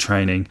normal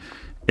training,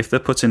 if they're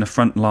put in a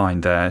front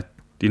line there,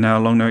 do you know how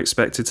long they're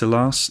expected to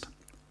last?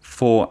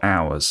 4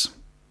 hours.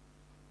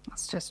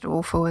 That's just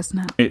awful, isn't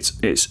it?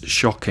 It's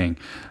shocking.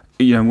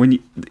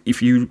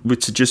 If you were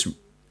to just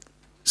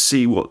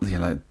see what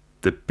the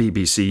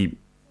BBC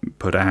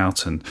put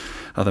out and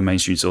other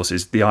mainstream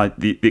sources,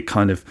 the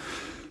kind of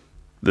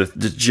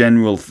the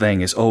general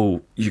thing is,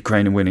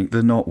 Ukraine are winning.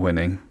 They're not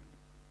winning.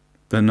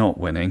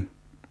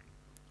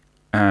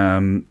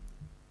 And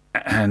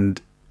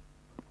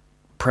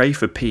pray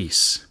for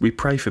peace. We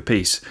pray for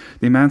peace.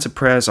 The amount of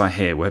prayers I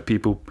hear where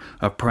people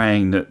are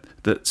praying that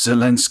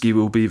Zelensky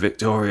will be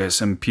victorious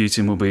and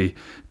Putin will be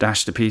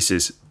dashed to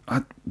pieces.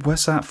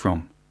 Where's that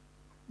from?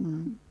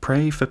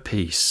 Pray for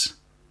peace.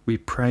 We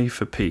pray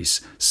for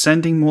peace.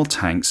 Sending more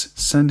tanks,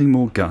 sending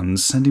more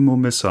guns, sending more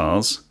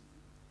missiles.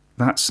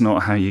 That's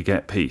not how you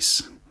get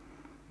peace.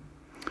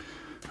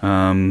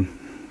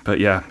 But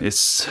yeah,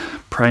 it's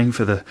praying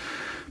for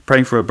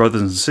our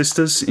brothers and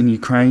sisters in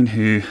Ukraine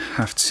who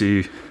have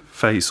to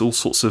face all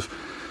sorts of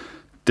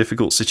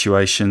difficult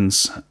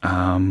situations.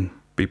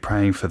 Be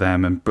praying for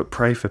them, but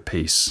pray for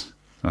peace,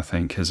 I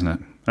think, isn't it?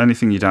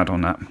 Anything you'd add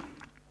on that?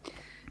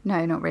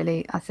 No, not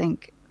really. I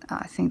think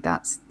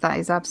that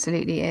is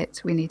absolutely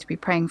it. We need to be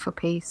praying for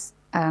peace,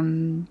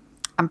 and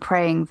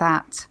praying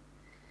that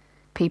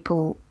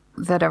people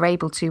that are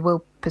able to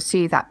will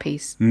pursue that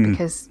peace,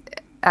 because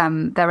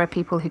there are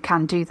people who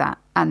can do that,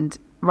 and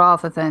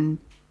rather than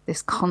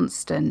this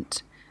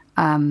constant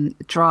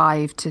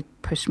drive to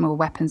push more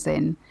weapons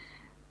in,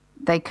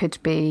 they could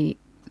be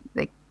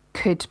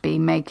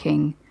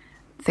making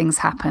things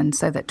happen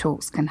so that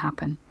talks can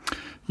happen.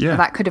 Yeah,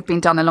 that could have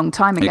been done a long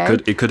time ago.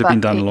 It could have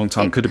been done a long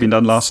time. It could have been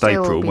done last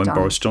April when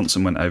Boris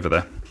Johnson went over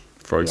there,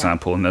 for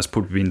example. And there's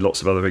probably been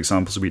lots of other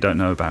examples we don't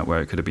know about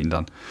where it could have been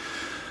done,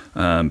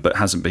 but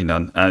hasn't been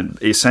done. And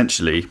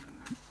essentially,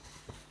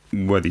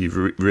 whether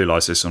you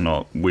realise this or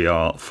not, we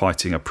are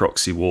fighting a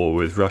proxy war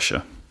with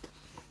Russia,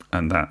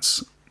 and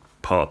that's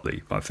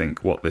partly, I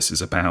think, what this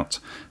is about.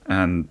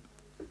 And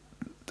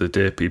the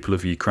dear people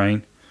of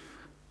Ukraine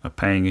are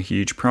paying a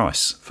huge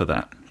price for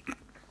that.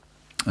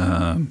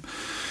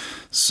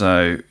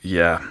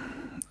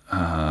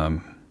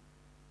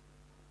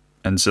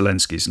 And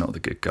Zelensky's not the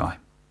good guy.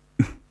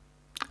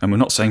 And we're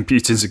not saying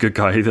Putin's a good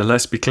guy either.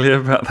 Let's be clear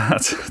about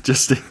that,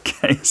 just in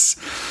case.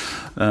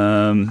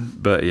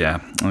 But yeah,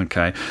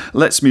 okay.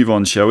 Let's move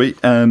on, shall we?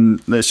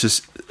 Let's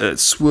just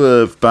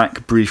swerve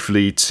back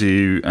briefly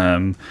to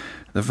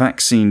the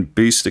vaccine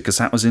booster, because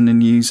that was in the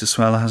news as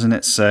well, hasn't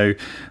it? So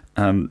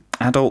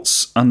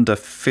adults under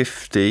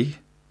 50,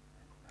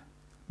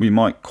 we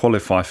might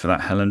qualify for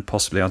that, Helen,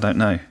 possibly. I don't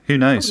know. Who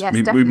knows? Yes,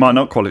 we might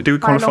not qualify. Do we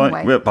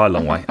qualify? By a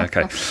long way.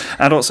 Okay.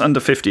 Adults under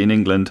 50 in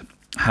England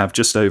have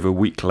just over a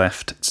week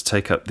left to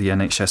take up the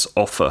NHS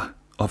offer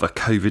of a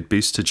COVID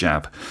booster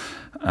jab.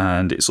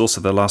 And it's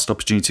also the last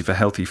opportunity for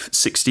healthy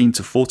 16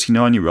 to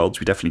 49-year-olds,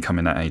 we definitely come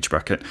in that age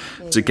bracket,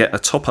 to get a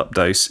top-up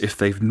dose if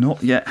they've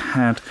not yet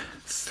had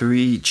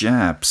 3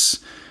 jabs.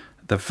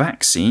 The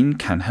vaccine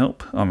can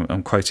help,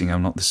 I'm quoting,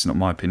 this is not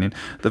my opinion,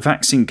 the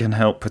vaccine can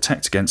help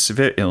protect against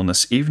severe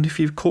illness even if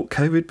you've caught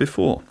COVID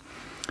before.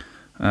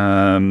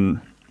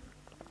 And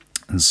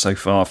so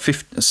far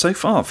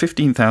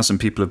 15,000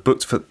 people have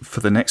booked for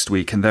the next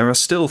week, and there are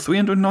still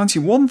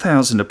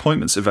 391,000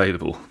 appointments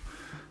available.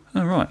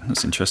 Oh, right,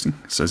 that's interesting,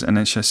 says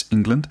NHS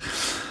England.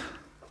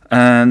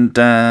 And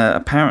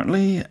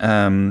apparently,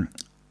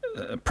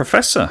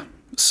 Professor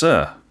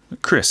Sir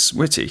Chris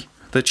Whitty,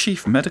 the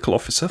Chief Medical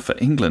Officer for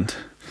England,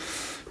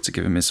 to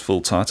give him his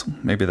full title,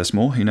 maybe there's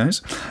more, who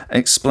knows,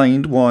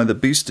 explained why the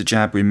booster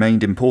jab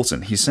remained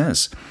important. He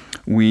says,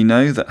 "We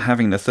know that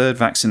having the third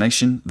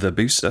vaccination, the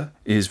booster,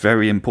 is a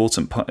very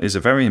important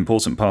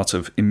part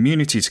of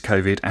immunity to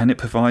COVID, and it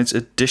provides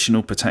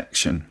additional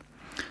protection."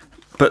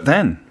 But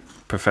then,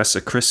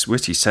 Professor Chris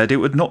Whitty said it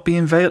would not be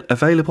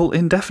available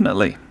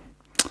indefinitely.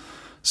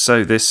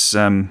 So this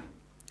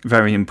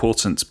very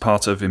important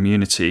part of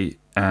immunity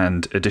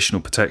and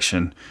additional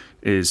protection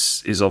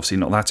is obviously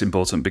not that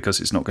important because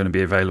it's not going to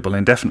be available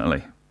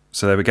indefinitely.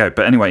 So there we go.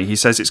 But anyway, he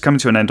says it's coming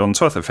to an end on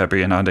 12th of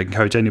February, and I'd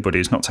encourage anybody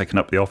who's not taken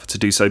up the offer to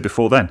do so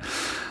before then.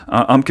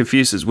 I'm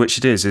confused as which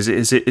it is.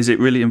 Is it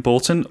really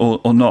important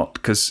or not?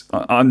 Because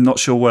I'm not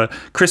sure where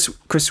Chris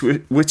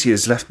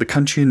Whittier's left the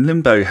country in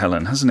limbo,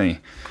 Helen, hasn't he?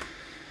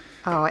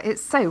 Oh,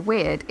 it's so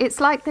weird.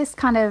 It's like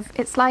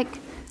it's like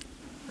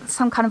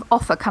some kind of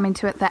offer coming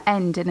to at the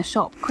end in a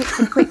shop.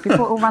 Quick before it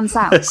all runs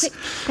out. Yes. Quick,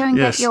 go and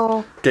get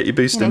your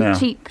booster now.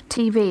 Cheap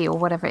TV or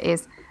whatever it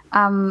is.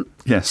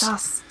 Yes.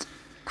 Just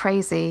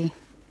crazy.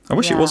 I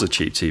wish it was a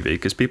cheap TV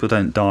because people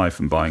don't die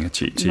from buying a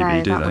cheap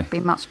TV, do they? That would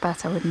be much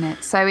better, wouldn't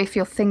it? So if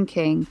you're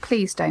thinking,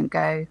 please don't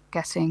go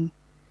getting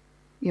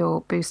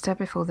your booster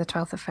before the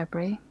 12th of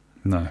February.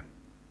 No.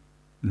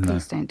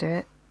 Please don't do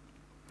it.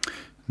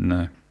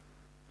 No.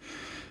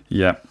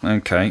 Yeah,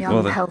 okay.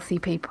 Young, healthy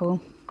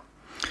people.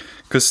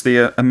 Because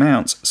the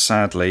amount,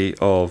 sadly,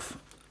 of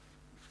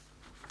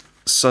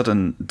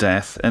sudden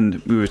death,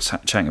 and we were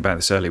chatting about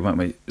this earlier, weren't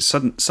we?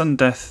 Sudden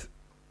death,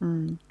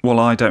 well,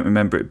 I don't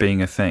remember it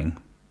being a thing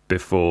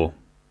before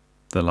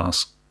the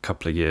last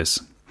couple of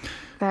years.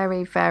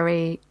 Very,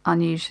 very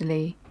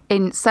unusually.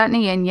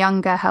 Certainly in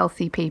younger,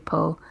 healthy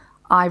people,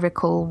 I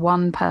recall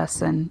one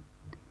person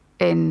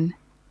in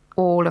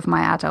all of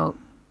my adult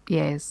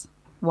years.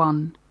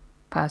 One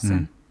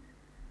person.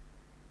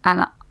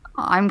 And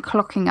I'm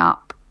clocking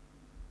up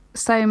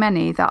so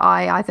many that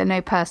I either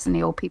know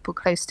personally or people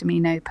close to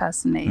me know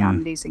personally.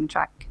 I'm losing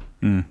track.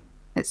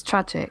 It's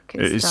tragic.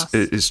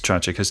 It's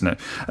tragic, isn't it?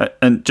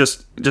 And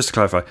just to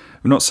clarify,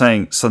 we're not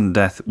saying sudden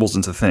death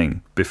wasn't a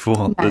thing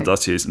before the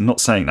Dutchies. I'm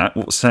not saying that.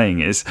 What we're saying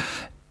is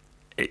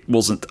it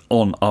wasn't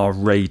on our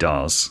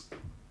radars.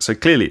 So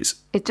clearly it's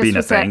been a thing. It just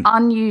was an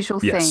unusual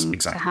thing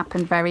exactly. to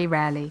happen very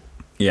rarely.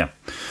 Yeah.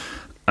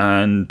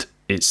 And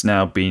it's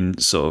now been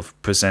sort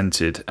of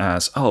presented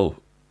as, oh,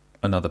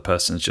 another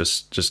person's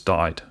just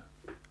died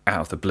out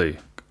of the blue.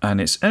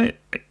 And it's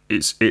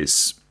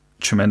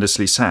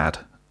tremendously sad.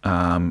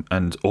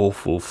 And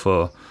awful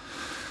for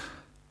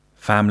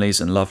families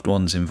and loved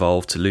ones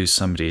involved to lose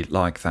somebody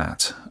like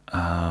that.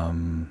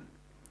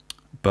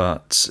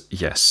 But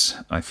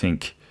yes, I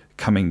think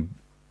coming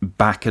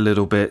back a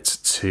little bit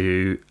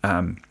to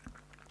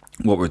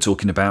what we're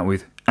talking about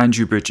with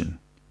Andrew Bridgen,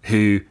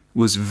 who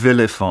was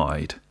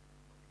vilified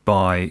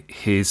by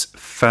his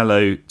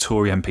fellow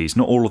Tory MPs,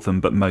 not all of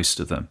them, but most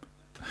of them,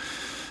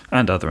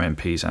 and other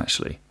MPs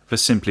actually, for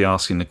simply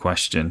asking the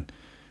question,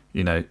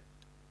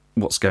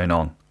 what's going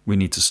on? We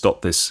need to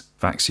stop this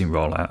vaccine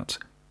rollout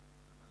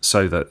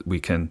so that we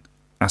can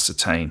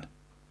ascertain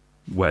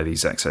where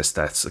these excess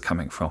deaths are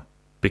coming from.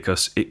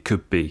 Because it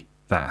could be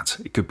that.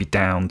 It could be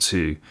down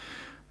to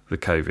the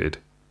COVID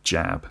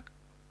jab.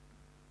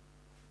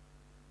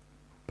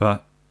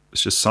 But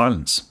it's just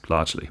silence,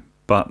 largely.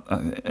 But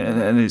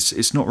and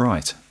it's not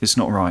right. It's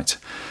not right.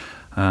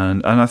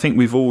 And I think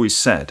we've always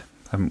said,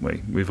 haven't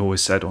we? We've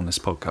always said on this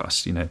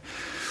podcast,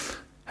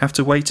 have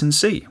to wait and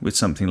see with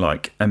something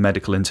like a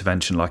medical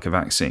intervention like a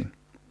vaccine.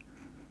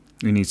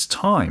 We need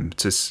time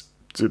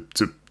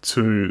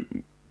to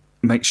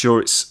make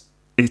sure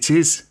it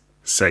is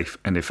safe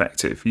and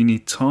effective. You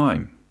need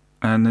time,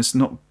 and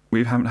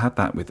we haven't had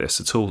that with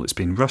this at all. It's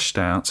been rushed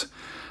out,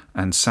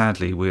 and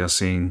sadly we are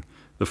seeing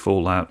the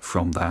fallout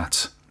from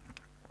that.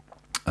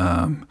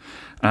 And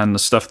the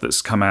stuff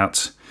that's come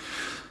out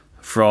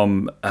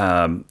from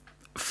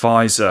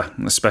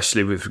Pfizer,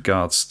 especially with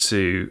regards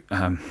to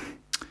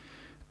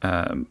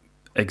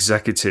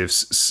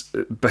executives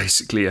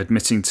basically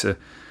admitting to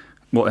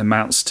what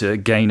amounts to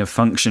gain of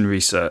function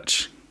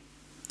research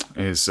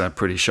is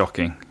pretty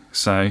shocking.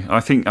 So I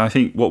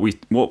think what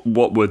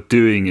we're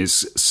doing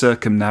is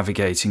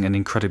circumnavigating an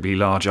incredibly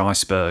large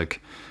iceberg,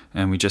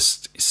 and we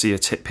just see a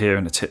tip here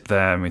and a tip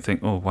there, and we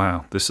think, oh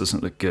wow, this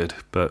doesn't look good,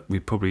 but we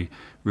probably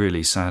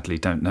really sadly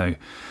don't know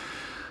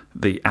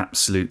the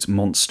absolute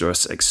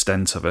monstrous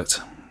extent of it.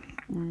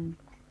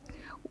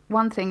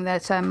 One thing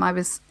that I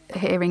was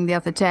hearing the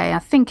other day, I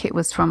think it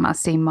was from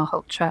Aseem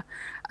Malhotra,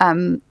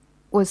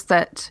 was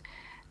that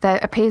there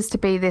appears to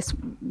be this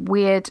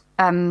weird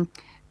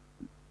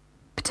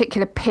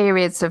particular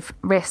periods of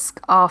risk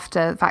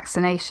after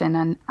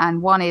vaccination,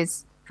 and one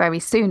is very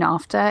soon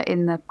after,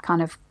 in the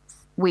kind of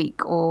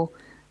week or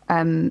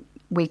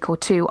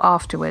two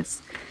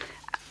afterwards.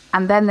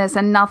 And then there's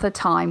another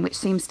time which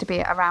seems to be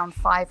around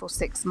 5 or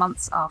 6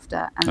 months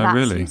after, and that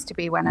really? seems to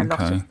be when a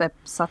lot of the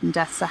sudden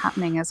deaths are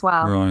happening as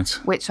well. Right.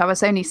 Which I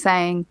was only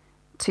saying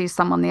to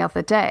someone the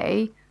other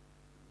day,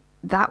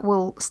 that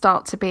will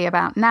start to be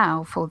about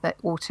now for the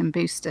autumn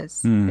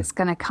boosters. It's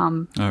going to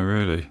come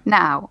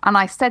now. And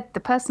the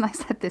person I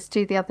said this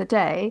to the other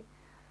day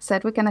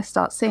said, we're going to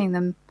start seeing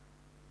them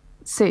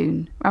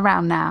soon,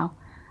 around now.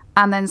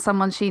 And then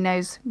someone she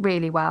knows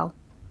really well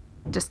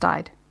just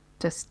died.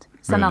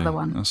 It's another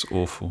one. That's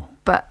awful.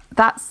 But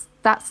that's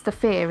the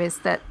fear, is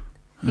that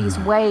these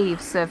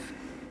waves of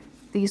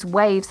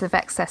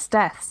excess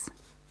deaths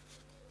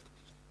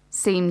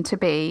seem to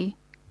be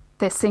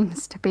there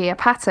seems to be a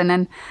pattern,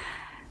 and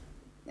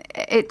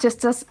it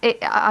just does.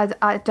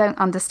 I don't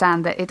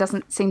understand that. It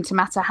doesn't seem to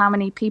matter how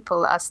many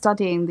people are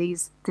studying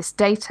this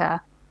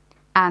data,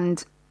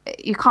 and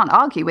you can't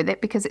argue with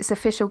it because it's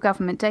official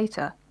government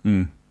data.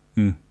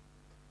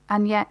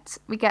 And yet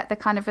we get the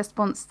kind of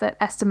response that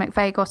Esther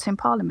McVey got in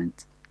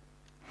Parliament.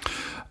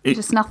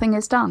 Just nothing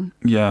is done.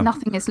 Yeah,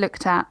 nothing is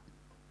looked at.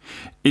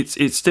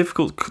 It's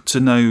difficult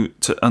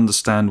to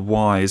understand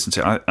why, isn't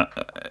it?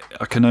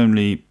 I can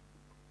only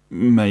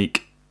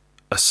make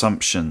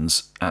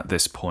assumptions at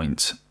this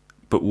point,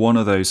 but one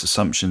of those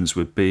assumptions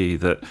would be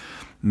that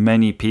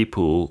many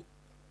people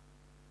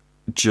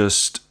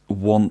just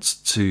want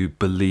to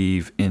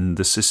believe in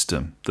the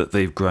system that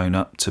they've grown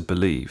up to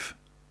believe.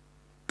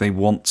 They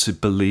want to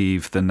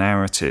believe the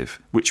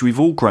narrative, which we've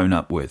all grown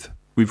up with.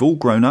 We've all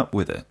grown up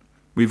with it.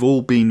 We've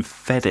all been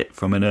fed it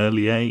from an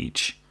early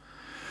age.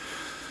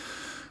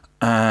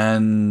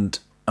 And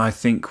I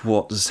think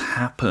what has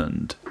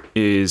happened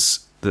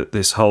is that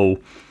this whole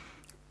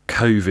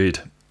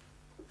COVID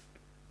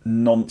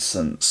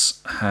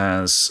nonsense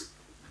has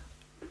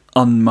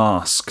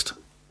unmasked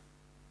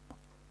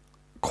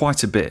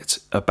quite a bit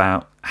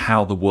about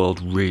how the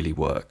world really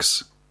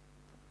works.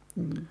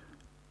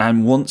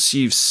 And once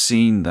you've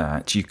seen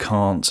that, you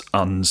can't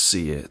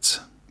unsee it.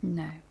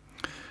 No.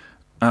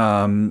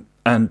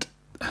 And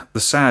the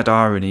sad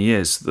irony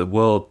is the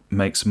world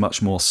makes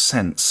much more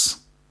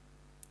sense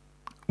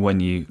when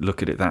you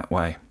look at it that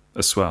way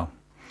as well.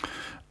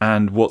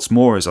 And what's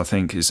more is, I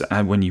think, is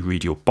when you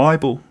read your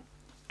Bible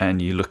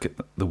and you look at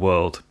the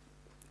world,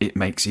 it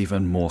makes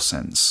even more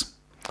sense.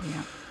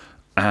 Yeah.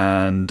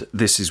 And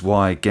this is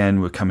why,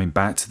 again, we're coming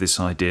back to this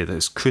idea that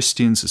as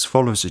Christians, as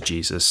followers of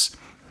Jesus,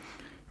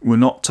 we're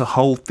not to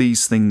hold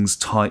these things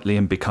tightly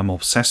and become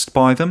obsessed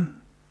by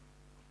them,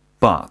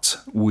 but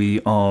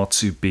we are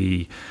to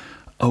be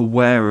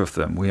aware of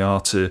them. We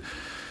are to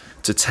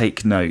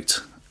take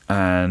note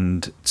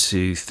and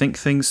to think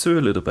things through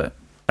a little bit,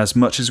 as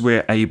much as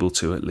we're able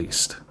to, at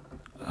least.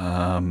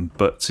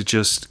 But to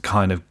just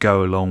kind of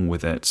go along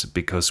with it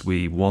because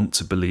we want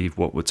to believe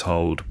what we're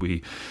told.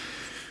 We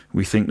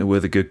think that we're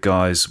the good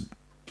guys.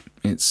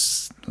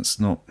 It's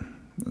not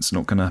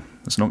gonna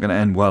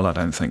end well, I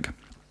don't think.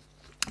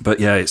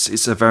 But yeah,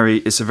 it's a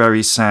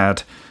very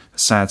sad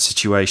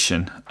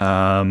situation,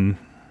 and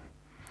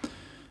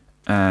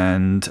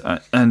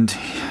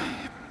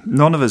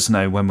none of us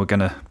know when we're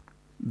gonna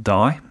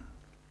die.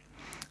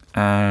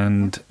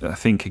 And I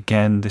think,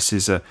 again, this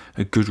is a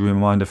good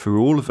reminder for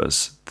all of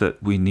us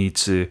that we need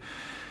to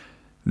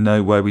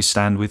know where we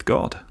stand with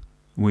God.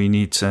 We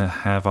need to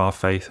have our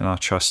faith and our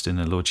trust in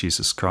the Lord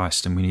Jesus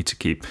Christ, and we need to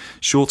keep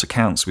short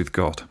accounts with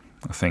God,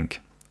 I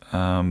think.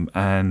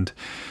 And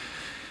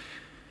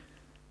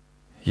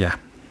yeah,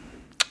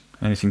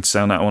 anything to say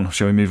on that one?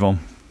 Shall we move on?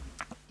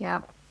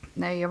 Yeah,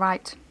 no, you're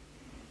right.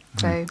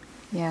 So,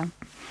 yeah.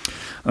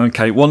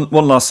 Okay, one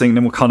last thing,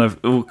 then we'll come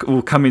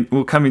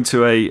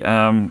into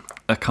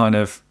a kind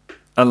of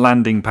a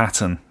landing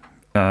pattern,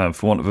 for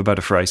want of a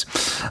better phrase.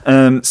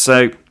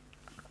 So,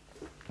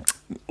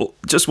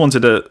 just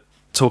wanted to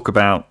talk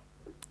about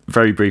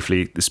very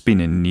briefly. This has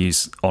been in the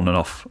news on and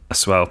off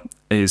as well.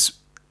 Is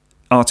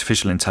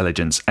artificial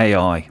intelligence,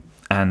 AI,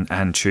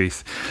 and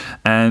truth.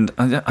 And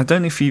I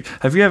don't know if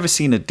have you ever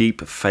seen a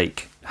deep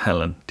fake,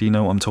 Helen? Do you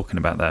know what I'm talking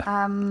about there?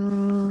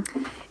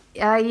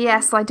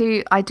 Yes, I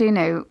do. I do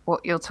know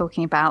what you're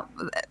talking about.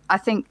 I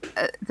think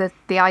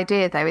the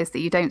idea, though, is that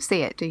you don't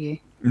see it, do you?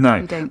 No.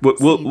 You don't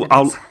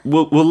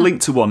we'll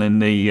link to one in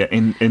the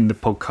in the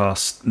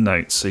podcast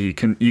notes, so you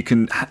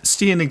can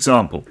see an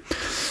example.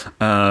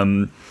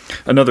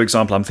 Another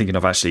example I'm thinking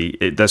of, actually,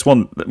 there's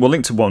one. We'll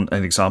link to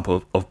an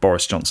example of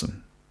Boris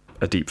Johnson,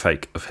 a deep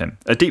fake of him.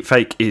 A deep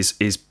fake is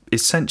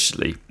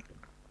essentially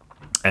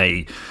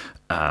a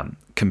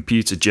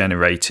computer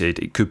generated.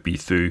 It could be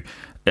through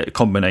a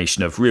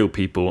combination of real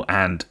people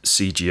and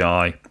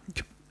CGI,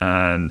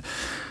 and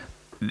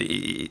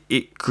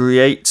it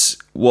creates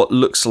what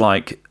looks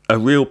like a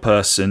real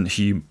person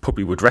who you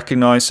probably would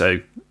recognise. So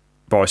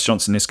Boris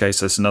Johnson in this case.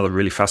 There's another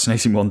really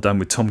fascinating one done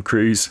with Tom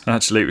Cruise,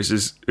 actually, which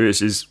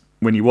is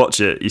when you watch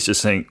it, you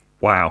just think,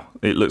 wow,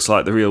 it looks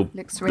like the real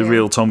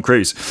Tom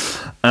Cruise.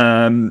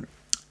 And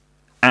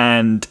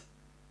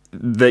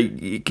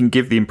it can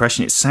give the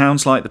impression it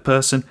sounds like the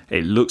person,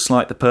 it looks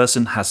like the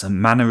person, has the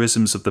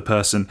mannerisms of the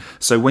person.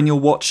 So when you're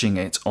watching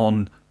it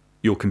on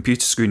your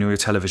computer screen or your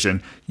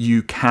television,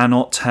 you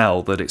cannot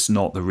tell that it's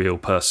not the real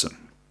person.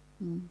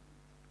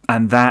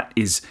 And that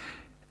is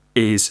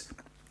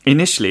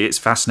initially it's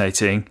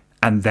fascinating,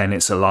 and then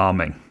it's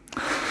alarming.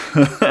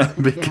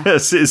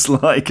 Because it's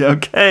like,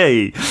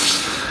 okay,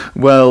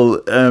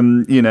 well,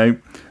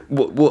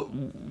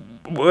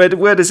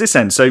 where does this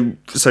end? So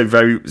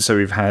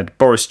we've had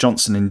Boris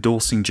Johnson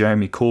endorsing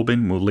Jeremy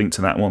Corbyn. We'll link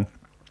to that one.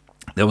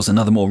 There was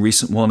another more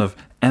recent one of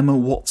Emma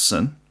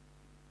Watson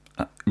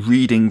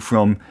reading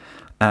from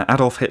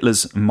Adolf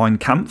Hitler's Mein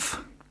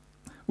Kampf,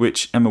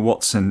 which Emma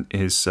Watson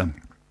is,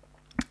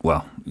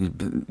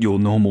 your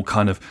normal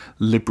kind of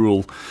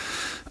liberal,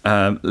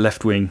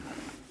 left-wing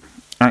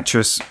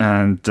actress,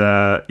 and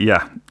really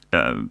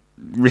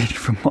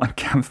from what I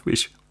gather,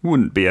 which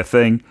wouldn't be a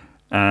thing,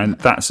 and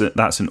that's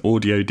an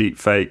audio deep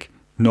fake,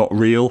 not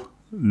real,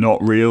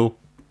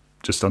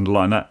 just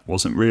underline that,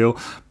 wasn't real,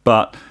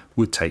 but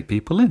would take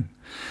people in.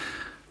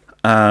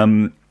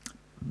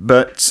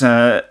 There's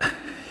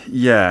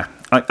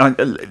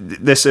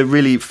a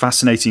really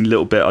fascinating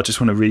little bit I just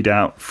want to read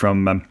out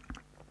from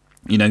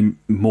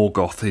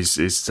Morgoth, his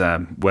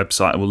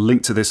website. I will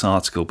link to this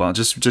article, but I'll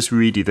just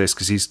read you this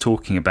because he's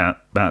talking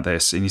about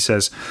this, and he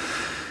says this.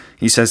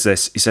 He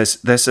says,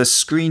 there's a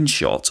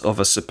screenshot of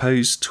a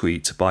supposed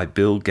tweet by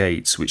Bill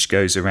Gates which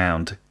goes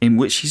around, in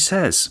which he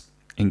says,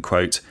 in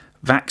quote,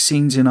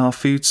 "Vaccines in our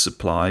food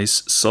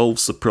supplies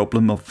solves the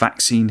problem of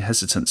vaccine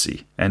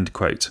hesitancy," end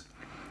quote.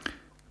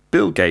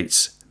 Bill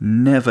Gates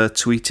never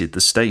tweeted the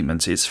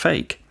statement it's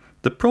fake.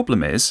 The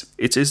problem is,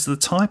 it is the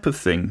type of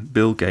thing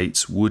Bill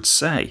Gates would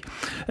say.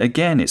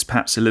 Again, it's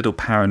perhaps a little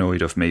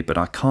paranoid of me, but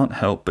I can't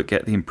help but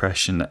get the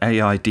impression that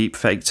AI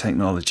deepfake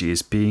technology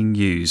is being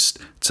used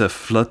to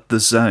flood the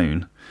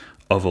zone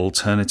of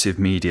alternative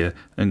media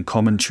and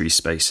commentary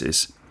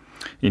spaces.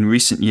 In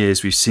recent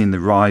years, we've seen the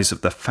rise of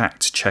the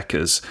fact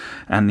checkers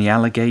and the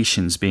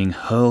allegations being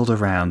hurled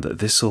around that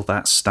this or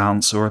that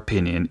stance or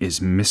opinion is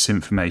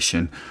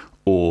misinformation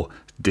or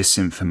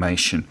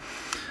disinformation.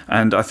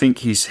 And I think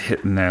he's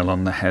hit the nail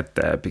on the head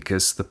there,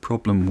 because the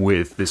problem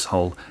with this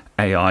whole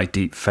AI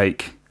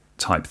deepfake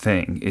type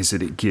thing is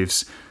that it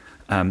gives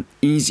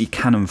easy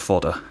cannon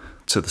fodder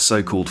to the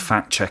so-called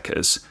fact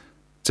checkers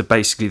to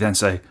basically then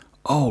say,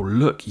 oh,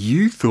 look,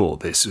 you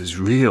thought this was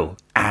real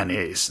and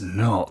it's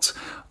not.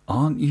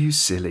 Aren't you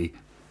silly?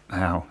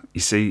 Now, you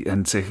see,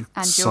 and to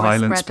silence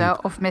you're a spreader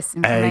of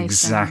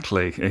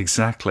misinformation.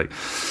 Exactly.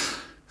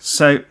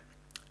 So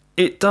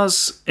it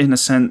does, in a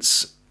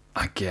sense,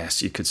 I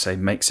guess you could say,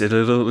 makes it a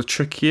little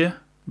trickier,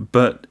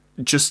 but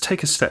just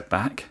take a step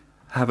back,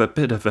 have a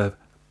bit of a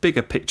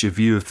bigger picture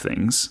view of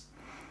things,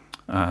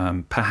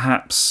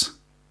 perhaps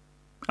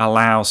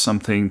allow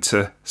something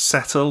to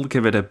settle,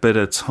 give it a bit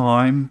of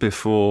time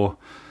before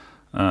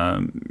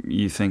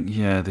you think,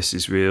 yeah, this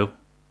is real.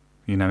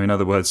 In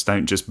other words,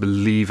 don't just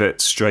believe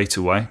it straight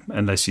away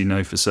unless you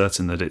know for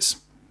certain that it's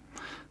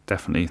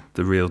definitely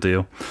the real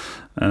deal.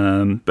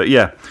 But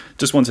yeah,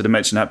 just wanted to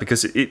mention that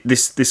because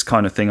this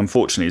kind of thing,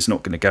 unfortunately, is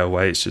not going to go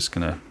away. It's just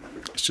gonna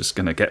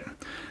get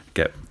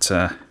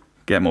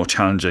more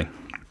challenging.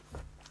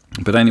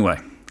 But anyway,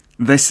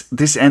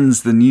 this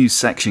ends the news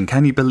section.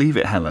 Can you believe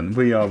it, Helen?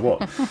 We are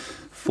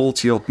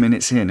 40 odd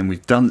minutes in, and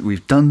we've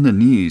done the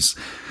news.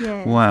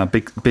 Yeah. Wow,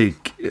 big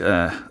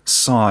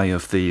sigh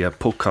of the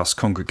podcast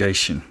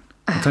congregation.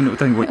 I don't know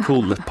what you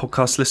call the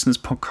podcast listeners,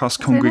 podcast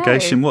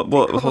congregation.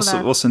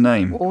 What's the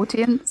name?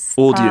 Audience.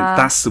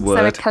 That's the word.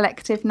 So a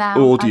collective now.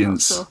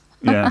 Audience. Sure.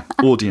 Yeah,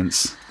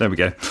 audience. There we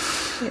go.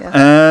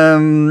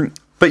 Yeah.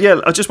 But yeah,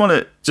 we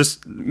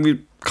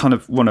kind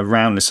of want to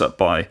round this up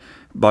by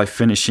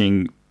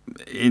finishing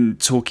in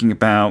talking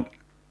about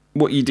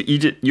what you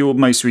did. Your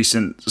most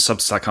recent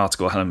Substack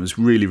article, Helen, was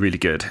really, really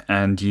good,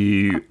 and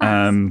you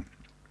and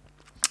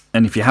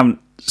if you haven't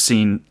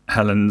seen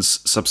Helen's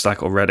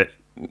Substack or read it,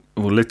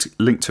 we'll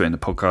link to it in the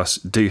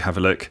podcast. Do have a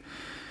look.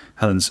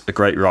 Helen's a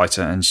great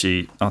writer, and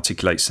she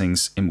articulates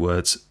things in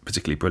words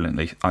particularly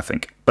brilliantly, I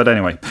think. But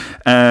anyway,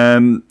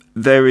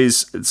 there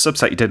is a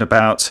Substack you did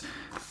about.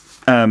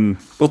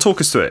 Well, talk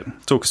us through it,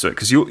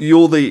 because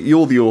you're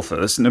the author.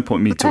 There's no point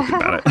in me talking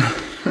about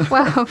it.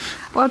 well,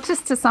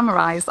 just to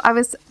summarise, I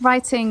was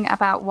writing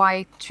about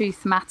why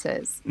truth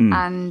matters,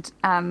 and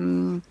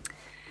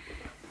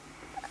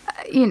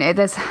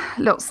there's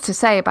lots to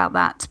say about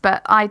that,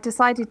 but I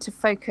decided to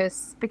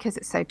focus, because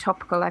it's so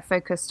topical, I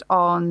focused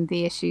on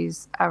the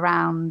issues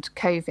around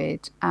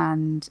COVID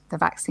and the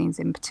vaccines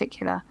in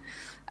particular.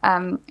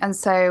 And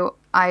so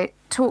I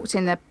talked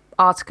in the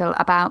article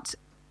about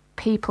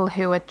people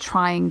who are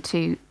trying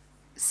to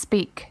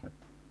speak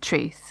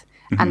truth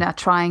and are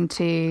trying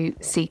to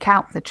seek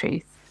out the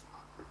truth,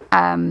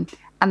 and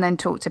then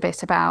talked a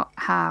bit about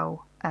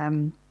how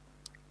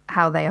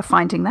they are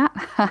finding that,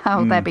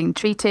 how they're being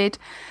treated,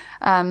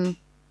 but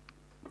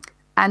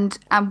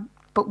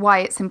why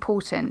it's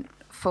important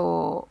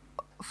for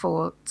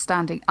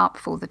standing up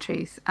for the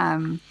truth,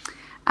 and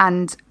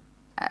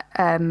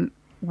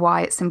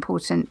why it's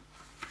important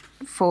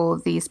for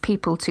these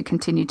people to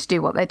continue to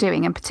do what they're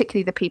doing, and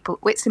particularly the people.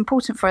 It's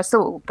important for us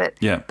all, but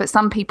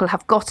some people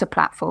have got a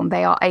platform;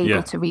 they are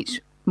able to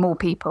reach more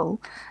people.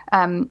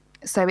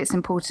 So it's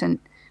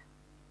important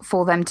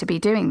for them to be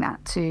doing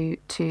that, to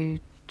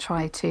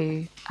try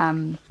to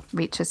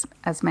reach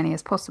as many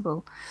as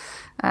possible.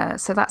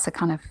 So that's a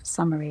kind of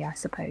summary, I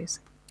suppose.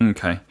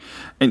 Okay,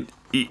 and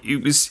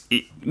it was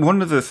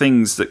one of the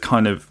things that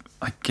kind of,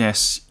 I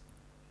guess,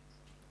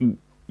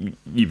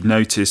 you've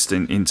noticed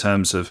in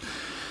terms of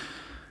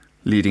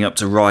leading up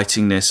to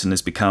writing this, and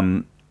has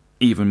become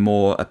even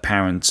more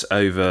apparent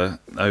over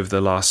the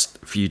last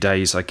few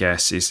days, I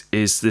guess,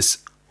 is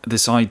this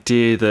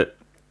idea that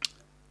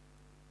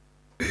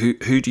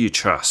who do you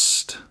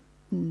trust?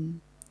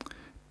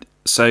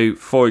 So,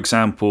 for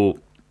example,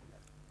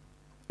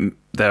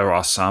 there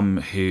are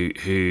some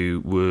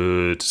who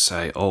would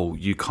say, "Oh,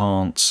 you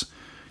can't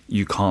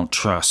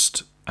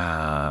trust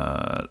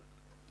Aseem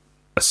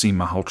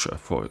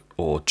Malhotra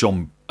or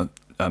John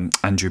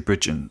Andrew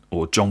Bridgen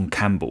or John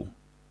Campbell,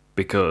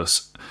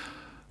 because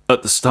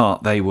at the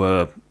start they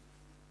were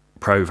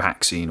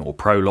pro-vaccine or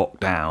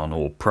pro-lockdown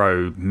or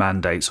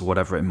pro-mandates or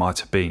whatever it might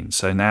have been.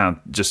 So now,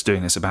 just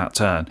doing this about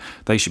turn,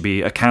 they should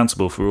be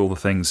accountable for all the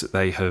things that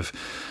they have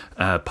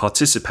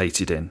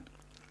participated in."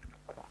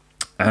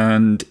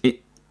 And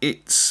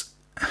it's,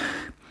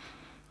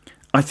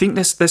 I think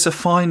there's a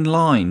fine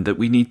line that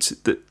we need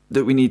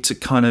to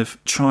kind of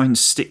try and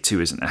stick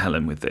to, isn't there,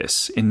 Helen, with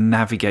this, in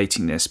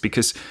navigating this?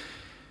 Because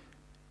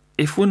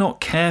if we're not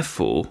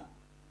careful,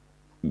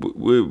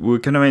 we're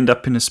going to end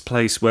up in this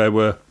place where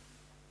we're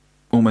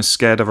almost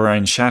scared of our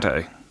own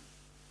shadow.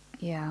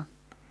 Yeah,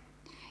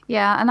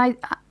 and I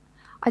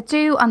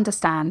do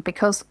understand,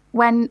 because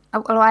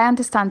I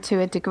understand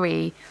to a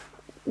degree,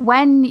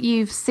 when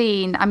you've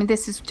seen, I mean,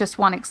 this is just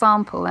one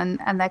example, and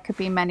there could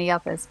be many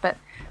others, but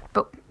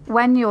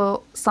when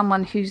you're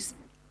someone who's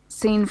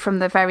seen from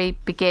the very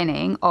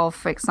beginning of,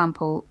 for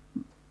example,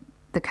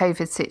 the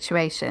COVID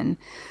situation,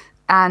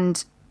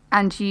 and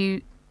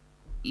you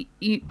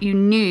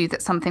knew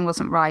that something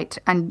wasn't right,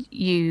 and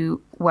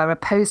you were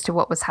opposed to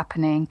what was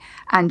happening,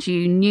 and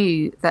you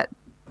knew that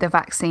the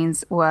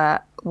vaccines were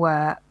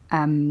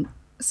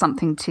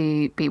something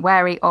to be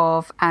wary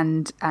of,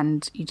 and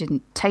you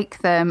didn't take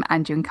them,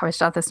 and you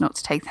encouraged others not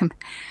to take them.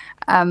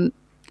 I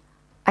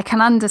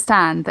can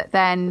understand that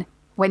then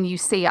when you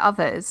see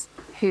others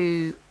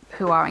who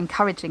are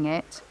encouraging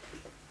it,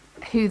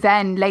 who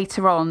then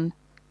later on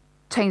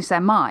change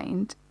their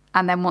mind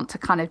and then want to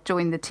kind of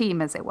join the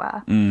team, as it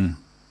were,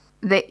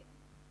 that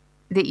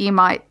you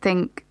might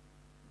think,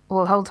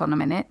 well, hold on a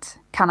minute,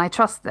 can I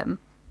trust them?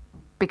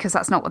 Because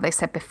that's not what they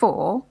said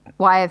before.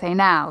 Why are they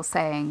now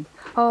saying,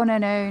 oh, no,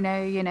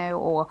 you know,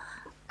 or...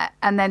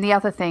 And then the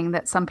other thing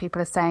that some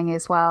people are saying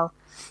is, well,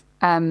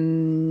 it's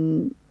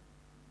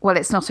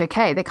not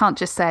okay. They can't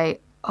just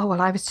say, oh,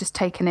 well, I was just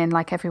taken in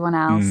like everyone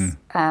else.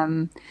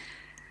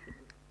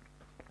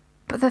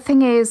 But the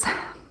thing is,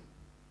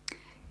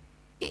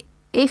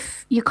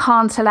 if you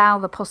can't allow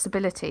the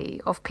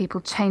possibility of people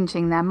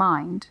changing their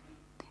mind,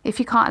 if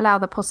you can't allow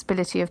the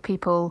possibility of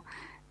people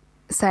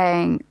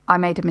saying, I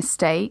made a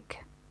mistake,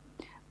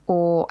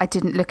 or I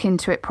didn't look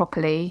into it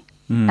properly,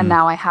 and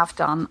now I have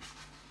done,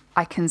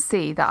 I can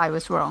see that I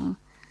was wrong.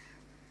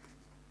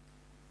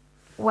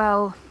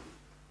 Well,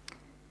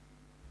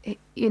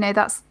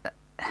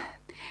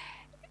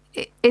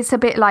 it's a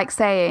bit like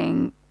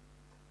saying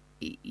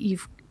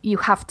you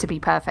have to be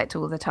perfect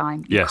all the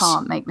time. You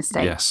can't make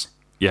mistakes. Yes.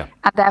 Yeah.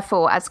 And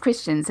therefore, as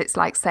Christians, it's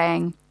like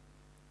saying,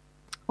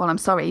 well, I'm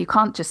sorry. You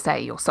can't just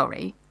say you're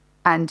sorry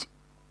and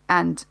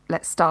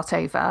let's start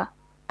over,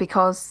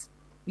 because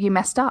you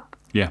messed up.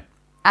 Yeah.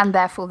 And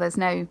therefore there's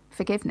no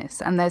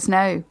forgiveness and there's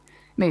no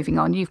moving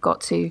on. You've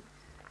got to,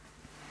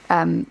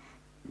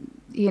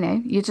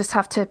 you just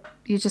have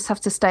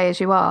to stay as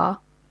you are.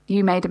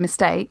 You made a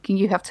mistake and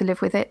you have to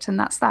live with it, and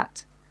that's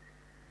that.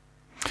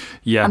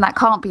 Yeah. And that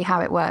can't be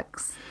how it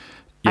works.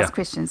 Yeah. As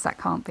Christians, that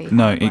can't be.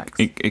 No,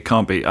 it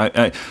can't be.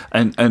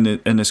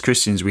 And as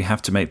Christians, we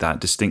have to make that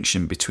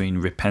distinction between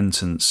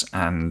repentance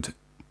and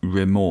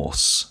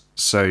remorse.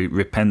 So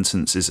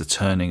repentance is a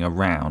turning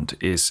around,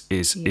 is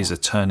a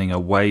turning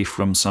away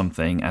from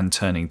something and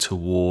turning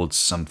towards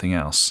something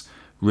else.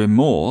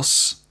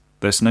 Remorse,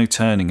 there's no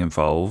turning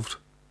involved.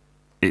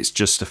 It's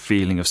just a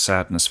feeling of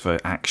sadness for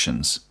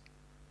actions.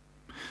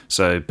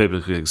 So a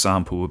biblical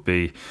example would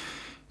be,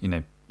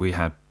 we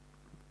had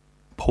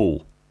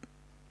Paul.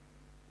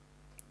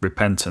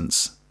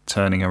 Repentance,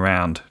 turning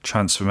around,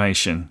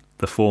 transformation.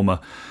 The former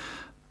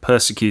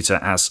persecutor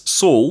as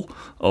Saul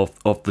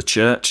of the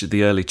church,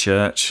 the early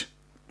church,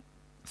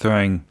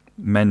 throwing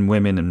men,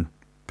 women, and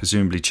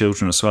presumably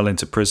children as well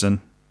into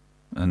prison,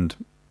 and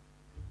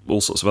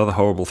all sorts of other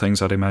horrible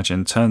things, I'd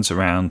imagine, turns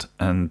around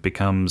and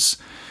becomes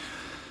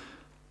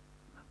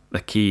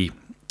a key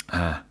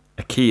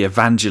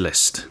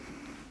evangelist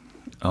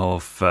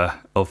of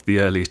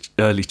the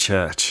early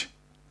church.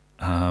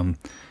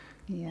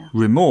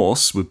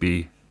 Remorse would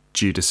be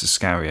Judas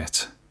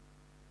Iscariot,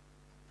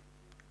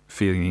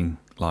 feeling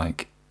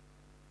like,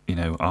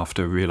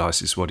 after he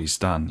realizes what he's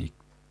done, he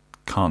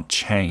can't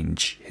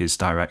change his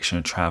direction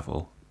of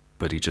travel,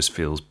 but he just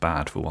feels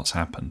bad for what's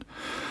happened.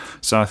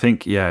 So I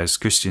think, as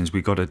Christians,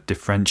 we've got to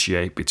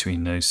differentiate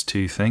between those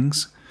two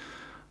things.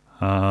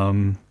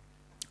 And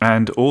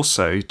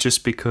also,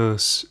 just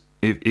because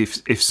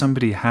if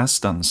somebody has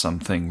done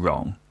something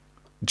wrong,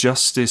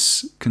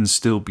 justice can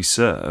still be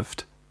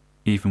served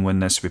even when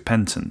there's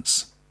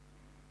repentance.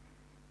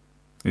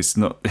 It's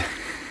not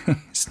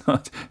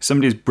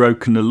somebody's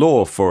broken the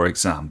law, for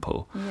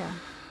example. Yeah.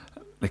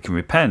 They can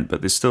repent,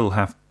 but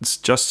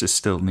justice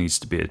still needs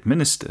to be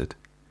administered,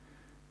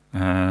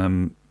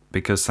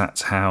 because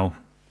that's how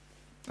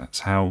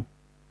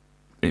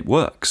it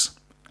works,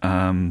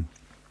 and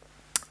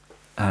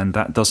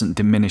that doesn't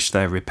diminish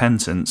their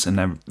repentance,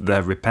 and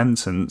their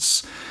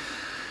repentance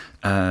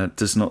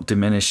does not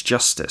diminish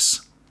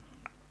justice.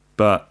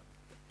 But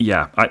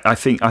yeah, I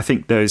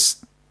think there is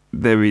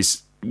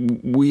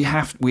we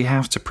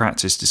have to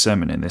practice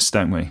discernment in this,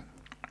 don't we?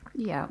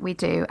 Yeah, we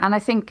do. And I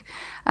think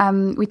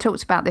we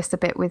talked about this a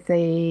bit with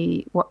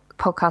the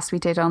podcast we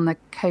did on the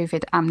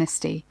COVID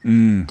amnesty,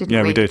 didn't we?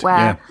 Yeah, we did.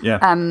 Where,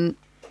 yeah.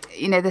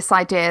 This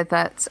idea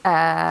that,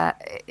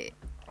 that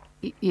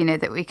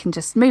we can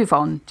just move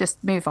on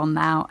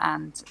now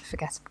and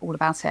forget all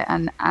about it.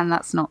 And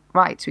that's not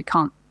right.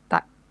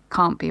 That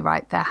can't be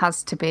right. There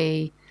has to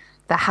be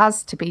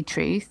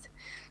truth,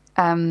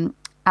 and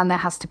there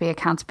has to be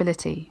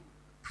accountability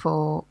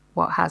for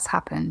what has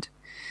happened.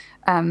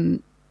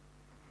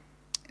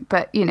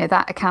 But,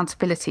 that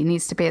accountability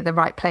needs to be at the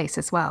right place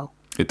as well.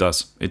 It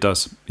does.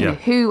 Yeah.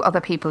 Who are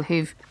the people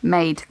who've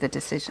made the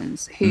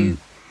decisions? Who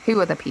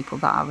are the people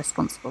that are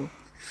responsible,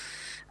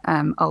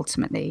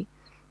 ultimately?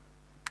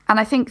 And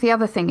I think the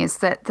other thing is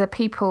that the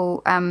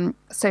people,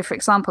 so for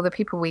example, the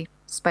people we've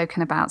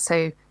spoken about,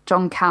 so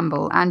John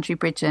Campbell, Andrew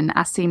Bridgen,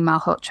 Aseem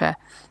Malhotra,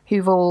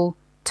 who've all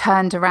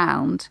turned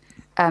around,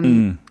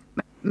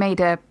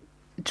 made a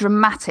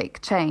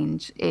dramatic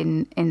change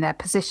in their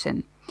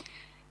position.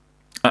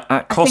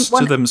 At cost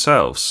to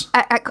themselves.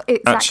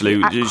 Exactly,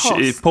 actually,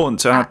 it's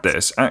important to add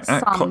this. At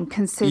some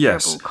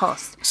considerable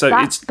cost. So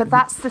but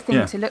that's the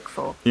thing to look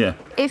for. Yeah.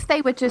 If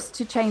they were just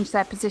to change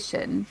their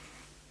position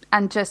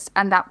and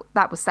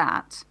that was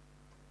that,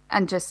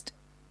 and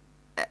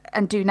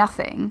do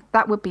nothing,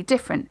 that would be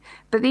different.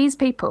 But these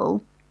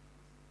people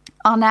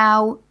are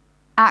now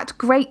at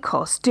great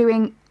cost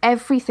doing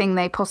everything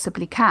they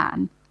possibly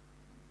can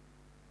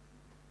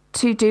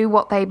to do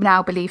what they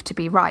now believe to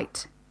be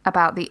right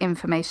about the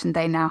information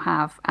they now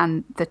have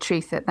and the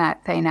truth that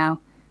they now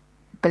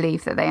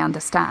believe that they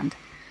understand.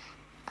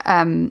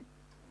 John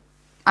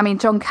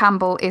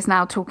Campbell is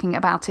now talking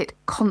about it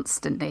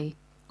constantly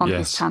on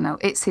his channel.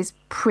 It's his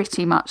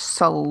pretty much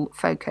sole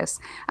focus.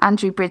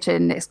 Andrew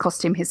Bridgen, it's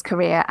cost him his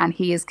career, and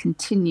he is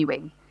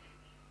continuing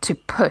to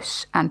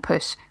push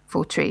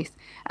for truth.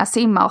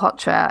 Aseem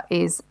Malhotra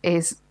is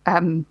I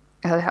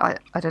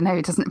don't know,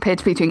 he doesn't appear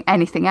to be doing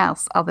anything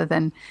else other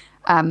than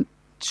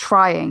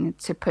trying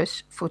to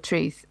push for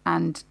truth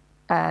and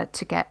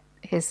to get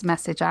his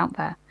message out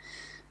there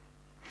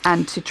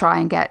and to try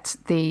and get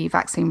the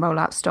vaccine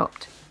rollout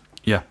stopped.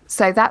 Yeah.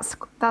 So that's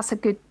a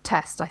good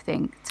test, I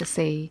think, to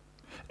see,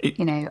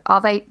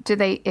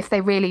 if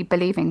they're really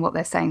believing what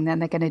they're saying, then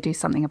they're going to do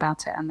something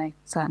about it, and they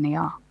certainly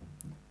are.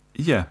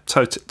 Yeah,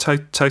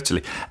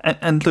 totally.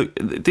 And look,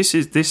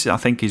 this I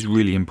think is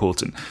really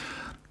important.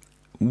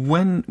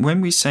 When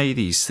we say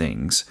these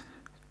things,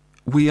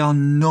 we are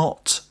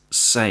not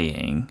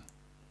saying,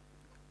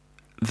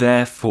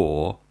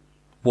 therefore,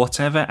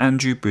 whatever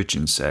Andrew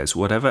Bridgen says,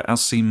 whatever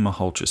Aseem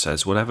Malhotra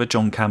says, whatever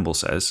John Campbell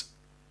says,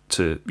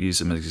 to use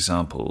them as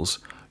examples,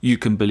 you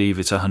can believe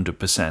it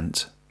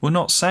 100%. We're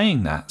not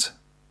saying that.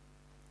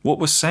 What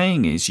we're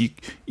saying is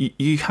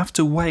you have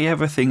to weigh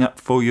everything up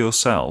for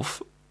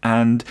yourself,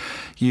 and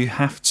you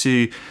have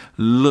to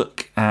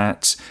look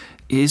at,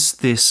 is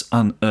this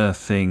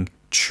unearthing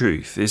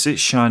truth? Is it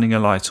shining a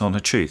light on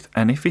a truth?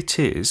 And if it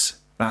is,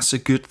 that's a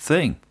good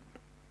thing.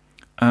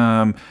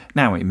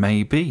 Now, it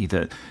may be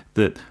that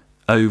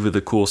over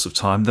the course of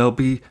time, there'll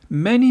be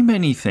many,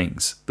 many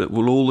things that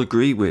we'll all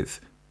agree with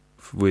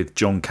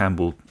John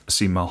Campbell,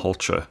 Aseem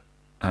Malhotra,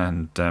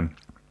 and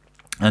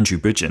Andrew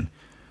Bridgen.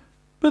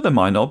 But there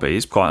might not be.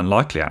 It's quite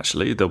unlikely,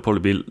 actually. There'll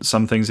probably be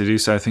some things they do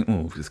say, I think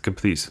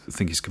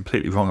he's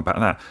completely wrong about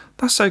that.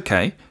 That's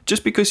okay.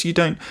 Just because you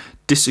don't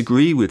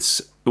disagree with...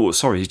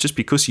 just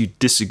because you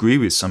disagree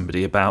with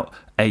somebody about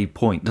a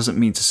point doesn't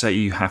mean to say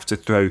you have to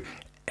throw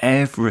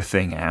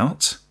everything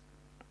out.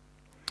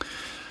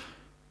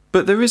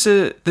 But there is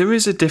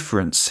a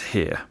difference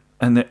here,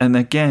 and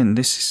again,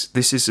 this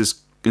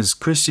is as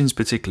Christians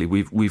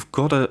particularly, we've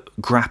got to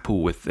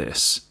grapple with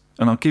this.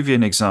 And I'll give you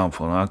an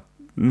example. I'm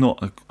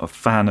not a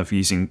fan of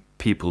using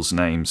people's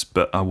names,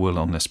 but I will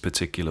on this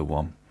particular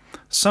one.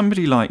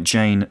 Somebody like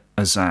Jane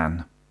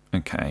Azan,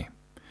 okay,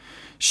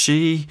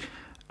 she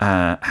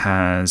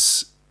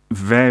has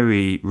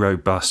very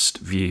robust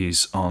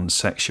views on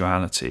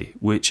sexuality,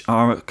 which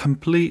are at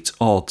complete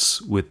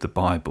odds with the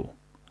Bible.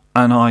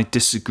 And I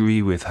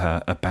disagree with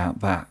her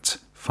about that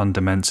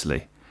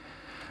fundamentally.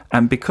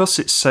 And because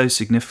it's so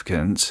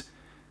significant,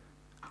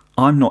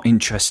 I'm not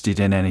interested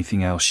in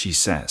anything else she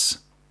says.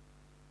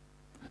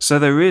 So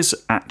there is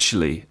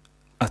actually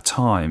a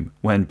time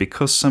when,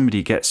 because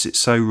somebody gets it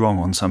so wrong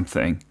on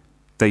something,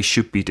 they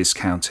should be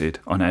discounted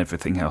on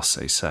everything else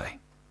they say.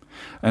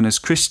 And as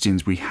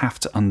Christians, we have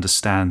to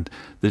understand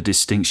the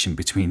distinction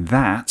between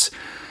that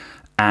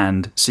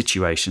and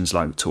situations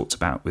like we talked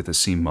about with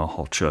Aseem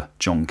Malhotra,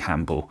 John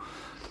Campbell,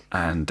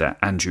 and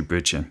Andrew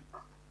Bridgen.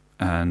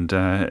 And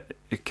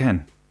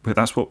again,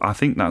 that's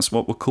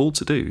what we're called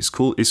to do.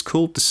 It's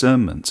called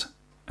discernment,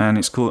 and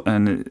it's called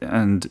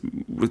and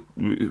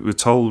we're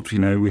told,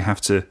 we have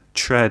to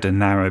tread a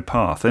narrow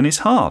path, and it's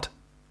hard.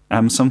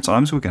 And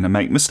sometimes we're going to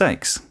make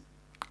mistakes,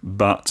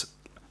 but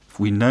if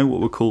we know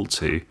what we're called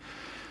to,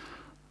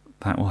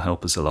 That will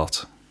help us a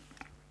lot.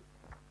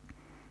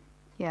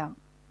 Yeah,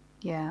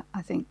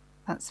 I think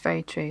that's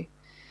very true.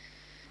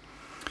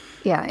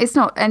 Yeah, it's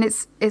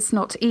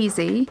not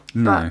easy.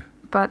 No.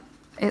 But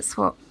it's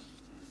what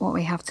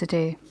we have to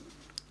do.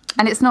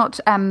 And it's not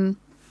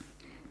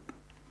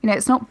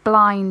it's not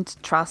blind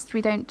trust.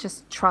 We don't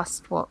just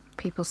trust what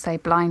people say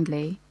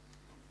blindly,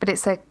 but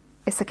it's a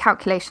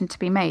calculation to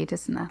be made,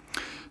 isn't there?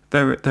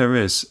 There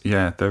is.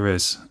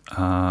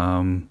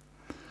 And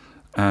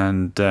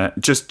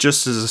just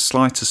as a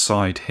slight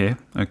aside here,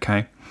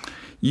 okay,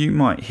 you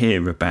might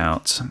hear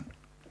about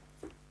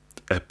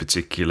a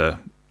particular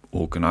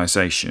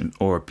organisation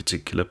or a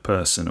particular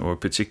person or a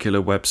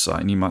particular website,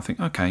 and you might think,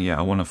 okay, yeah,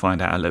 I want to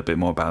find out a little bit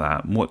more about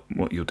that. And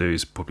what you'll do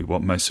is probably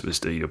what most of us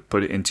do. You'll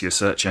put it into your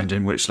search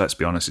engine, which, let's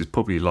be honest, is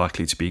probably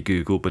likely to be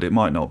Google, but it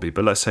might not be.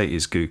 But let's say it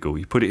is Google.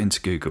 You put it into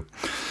Google.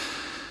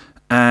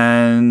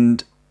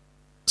 And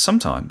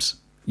sometimes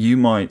you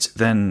might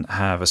then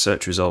have a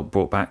search result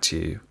brought back to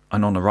you,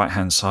 and on the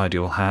right-hand side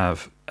you'll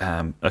have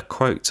a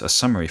quote, a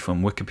summary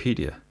from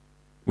Wikipedia,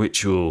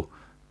 which will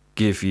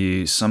give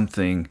you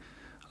something.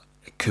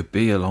 It could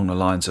be along the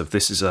lines of,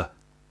 this is a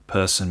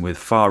person with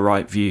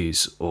far-right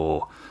views,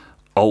 or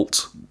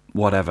alt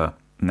whatever.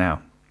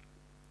 Now,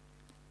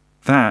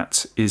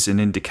 that is an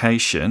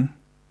indication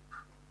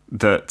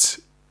that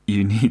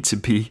you need to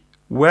be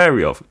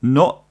wary of,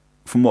 not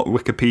from what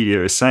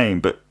Wikipedia is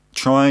saying, but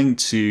trying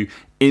to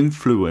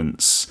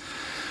influence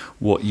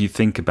what you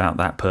think about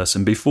that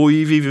person before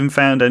you've even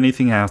found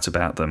anything out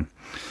about them.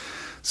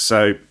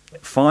 So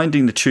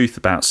finding the truth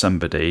about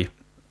somebody,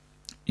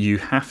 you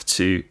have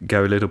to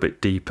go a little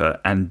bit deeper,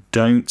 and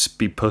don't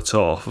be put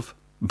off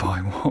by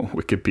what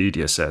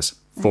Wikipedia says.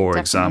 For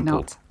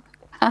example,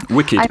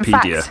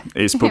 Wikipedia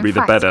is probably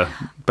the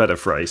better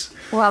phrase.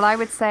 Well, I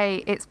would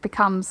say it's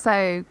become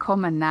so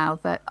common now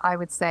that I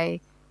would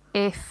say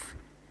if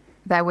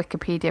their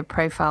Wikipedia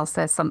profile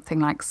says something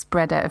like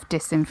spreader of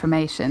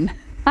disinformation,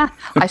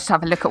 I should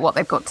have a look at what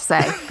they've got to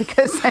say,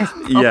 because there's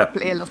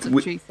probably a lot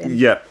of truth in.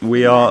 Yeah,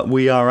 we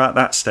are at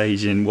that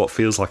stage in what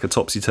feels like a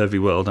topsy-turvy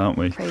world, aren't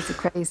we?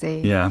 Crazy.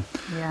 Yeah.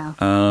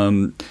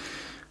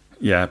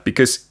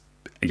 Because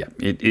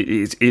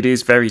it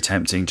is very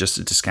tempting just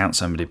to discount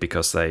somebody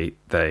because they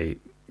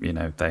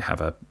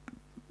have a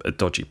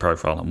dodgy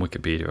profile on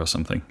Wikipedia or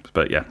something.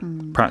 But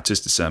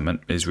practice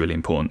discernment is really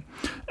important.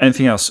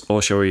 Anything else,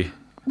 or shall we?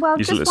 Well,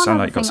 just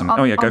one other thing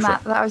on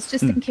that I was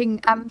just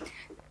thinking.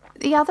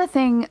 The other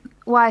thing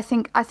why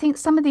I think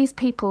some of these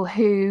people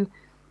who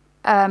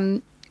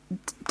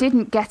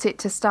didn't get it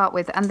to start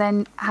with and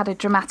then had a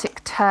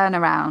dramatic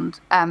turnaround,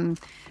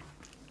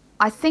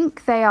 I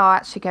think they are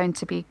actually going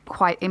to be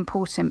quite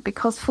important,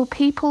 because for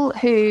people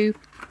who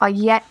are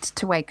yet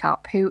to wake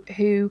up,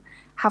 who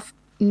have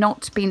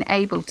not been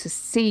able to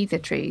see the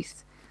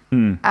truth,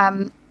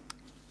 and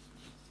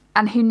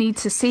who need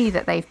to see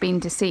that they've been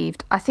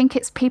deceived, I think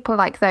it's people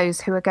like those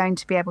who are going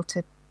to be able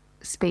to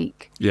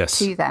speak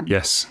to them.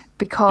 Yes.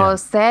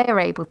 Because they're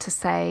able to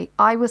say,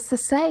 I was the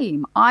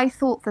same. I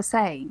thought the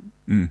same.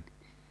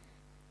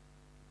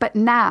 But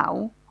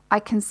now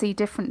I can see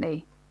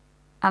differently.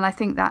 And I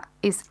think that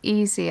is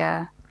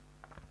easier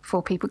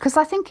for people, because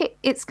I think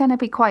it's going to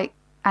be quite,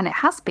 and it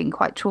has been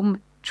quite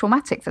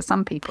traumatic for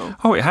some people.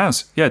 Oh, it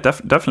has. Yeah,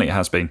 definitely it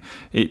has been.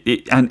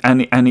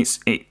 It's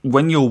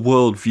when your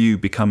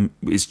worldview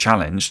is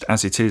challenged,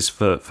 as it is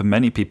for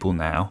many people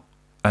now,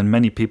 and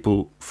many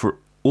people for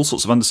all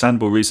sorts of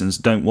understandable reasons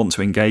don't want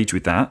to engage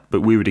with that,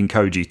 but we would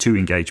encourage you to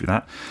engage with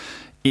that.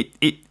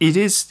 It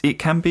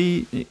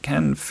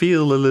can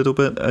feel a little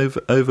bit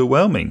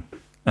overwhelming,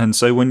 and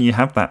so when you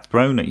have that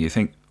thrown at you,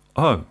 think,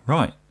 oh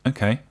right,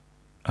 okay,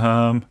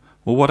 well,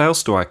 what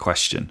else do I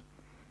question?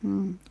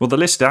 Well, the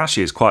list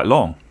actually is quite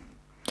long,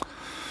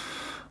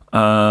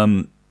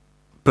 but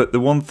the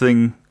one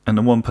thing and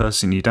the one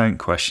person you don't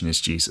question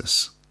is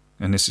Jesus,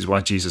 and this is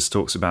why Jesus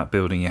talks about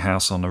building your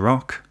house on the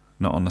rock,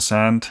 not on the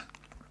sand.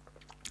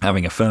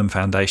 Having a firm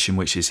foundation,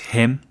 which is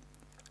him.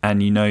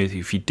 And you know,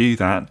 if you do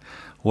that,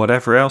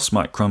 whatever else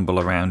might crumble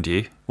around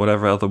you,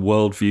 whatever other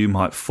worldview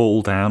might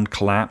fall down,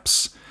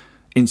 collapse,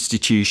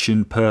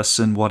 institution,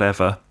 person,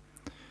 whatever,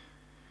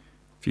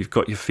 if you've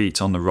got your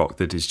feet on the rock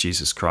that is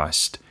Jesus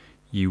Christ,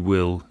 you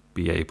will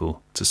be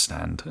able to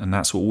stand. And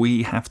that's what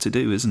we have to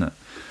do, isn't it?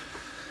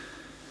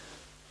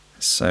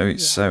 So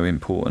it's so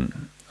important.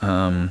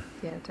 Yeah,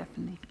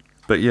 definitely.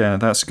 But yeah,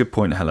 that's a good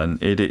point, Helen.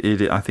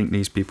 I think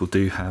these people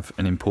do have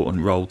an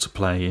important role to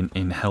play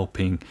in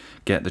helping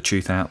get the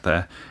truth out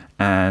there.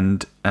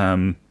 And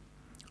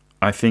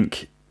I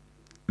think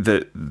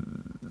that,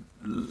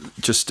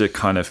 just to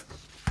kind of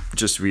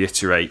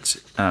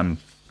reiterate, the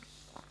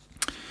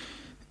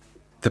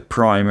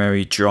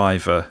primary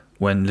driver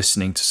when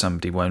listening to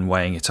somebody, when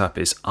weighing it up,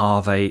 is,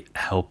 are they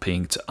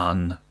helping to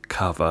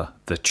uncover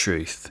the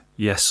truth?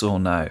 Yes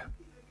or no?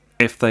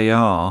 If they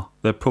are,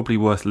 they're probably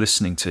worth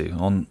listening to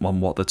on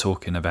what they're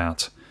talking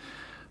about.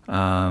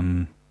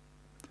 Try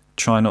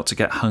not to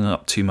get hung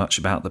up too much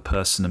about the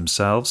person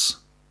themselves.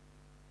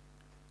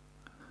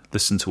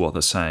 Listen to what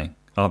they're saying.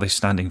 Are they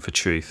standing for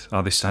truth?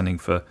 Are they standing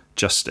for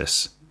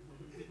justice?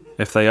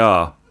 If they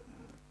are,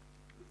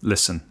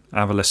 listen,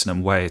 have a listen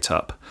and weigh it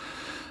up.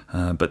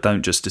 But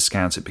don't just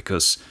discount it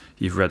because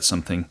you've read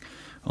something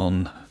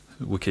on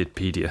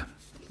Wikipedia.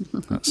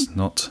 That's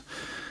not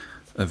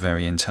a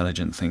very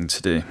intelligent thing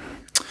to do.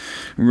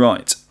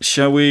 Right,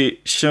 shall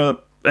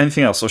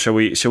anything else, or shall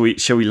we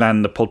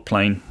land the pod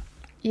plane?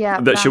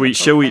 Yeah.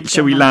 Shall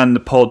we land the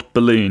pod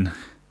balloon?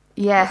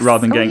 Yes.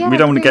 Rather than getting, we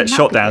don't want to get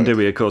shot down, good. do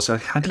we? Of course.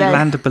 How do you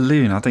land a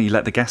balloon? I think you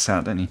let the gas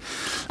out, don't you?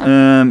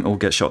 Or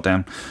get shot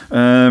down.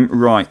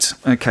 Right.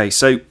 Okay.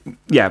 So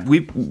yeah,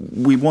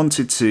 we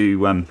wanted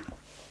to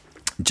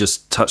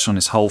just touch on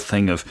this whole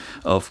thing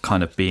of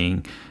kind of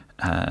being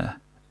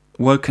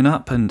woken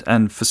up,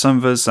 and for some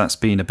of us that's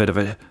been a bit of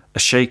a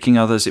shaking.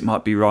 Others it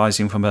might be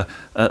rising from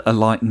a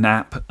light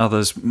nap.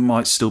 Others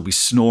might still be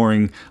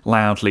snoring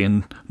loudly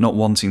and not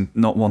wanting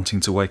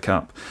to wake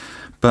up.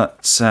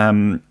 But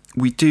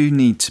we do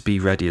need to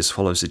be ready as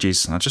followers of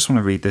Jesus. And I just want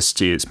to read this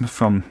to you. It's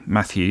from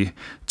Matthew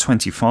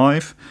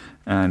 25,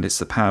 and it's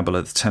the parable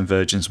of the 10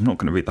 virgins. I'm not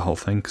going to read the whole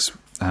thing,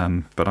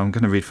 but I'm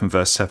going to read from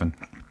verse 7.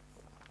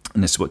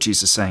 And this is what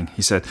Jesus is saying.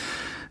 He said,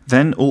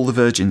 "Then all the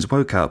virgins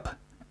woke up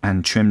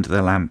and trimmed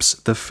their lamps.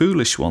 The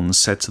foolish ones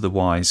said to the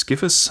wise,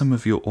 'Give us some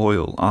of your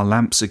oil. Our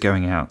lamps are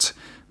going out.'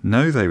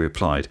 'No,' they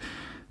replied,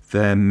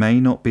 'there may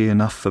not be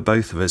enough for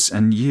both of us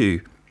and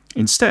you.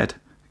 Instead,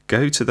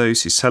 go to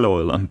those who sell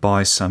oil and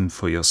buy some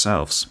for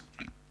yourselves.'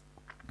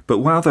 But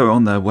while they were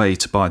on their way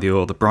to buy the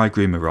oil, the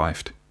bridegroom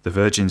arrived. The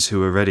virgins who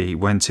were ready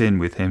went in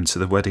with him to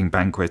the wedding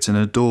banquet, and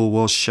the door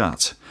was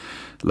shut.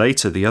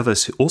 Later the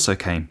others also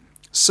came.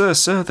 'Sir,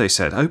 sir,' they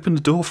said, 'open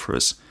the door for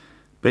us.'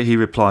 But he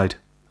replied,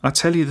 'I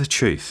tell you the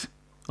truth,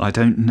 I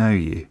don't know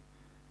you.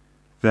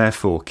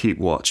 Therefore keep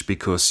watch,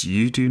 because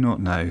you do not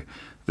know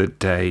the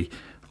day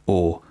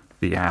or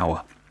the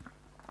hour.'"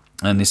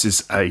 And this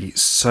is a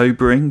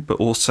sobering but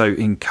also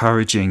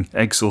encouraging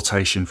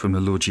exhortation from the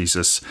Lord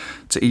Jesus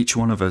to each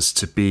one of us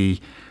to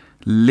be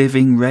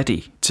living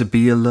ready, to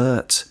be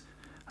alert,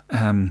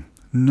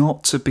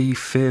 not to be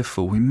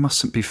fearful. We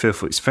mustn't be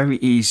fearful. It's very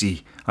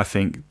easy, I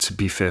think, to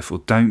be fearful.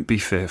 Don't be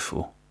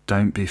fearful.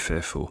 Don't be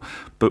fearful.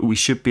 But we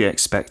should be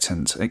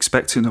expectant.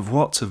 Expectant of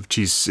what? Of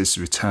Jesus'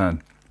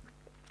 return.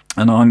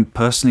 And I'm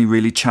personally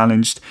really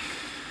challenged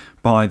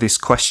by this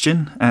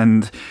question,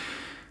 and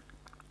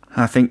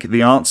I think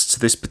the answer to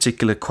this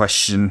particular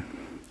question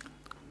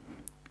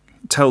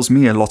tells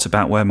me a lot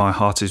about where my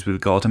heart is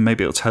with God, and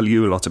maybe it'll tell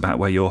you a lot about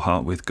where your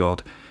heart with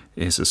God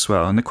is as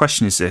well. And the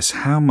question is this: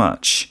 how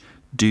much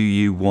do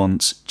you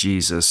want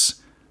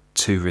Jesus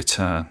to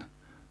return?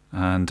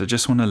 And I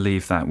just want to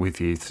leave that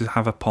with you, to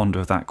have a ponder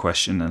of that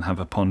question and have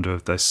a ponder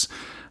of this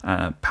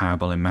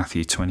parable in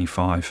Matthew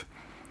 25.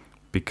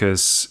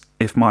 Because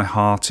if my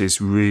heart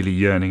is really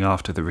yearning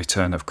after the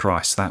return of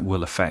Christ, that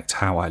will affect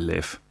how I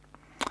live.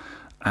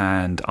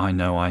 And I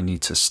know I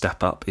need to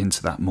step up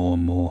into that more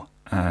and more.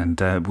 And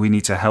we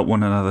need to help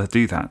one another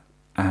do that.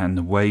 And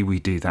the way we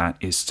do that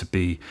is to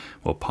be,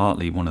 well,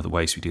 partly one of the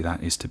ways we do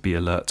that is to be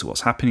alert to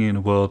what's happening in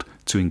the world,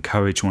 to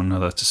encourage one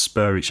another, to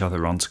spur each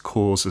other on, to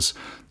cause us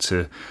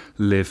to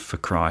live for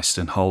Christ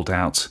and hold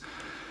out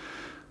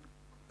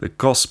the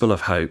gospel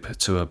of hope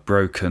to a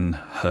broken,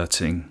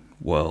 hurting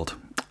world.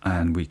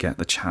 And we get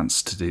the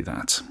chance to do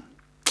that.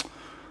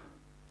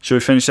 Shall we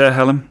finish there,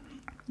 Helen?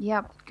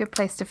 Yep, good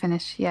place to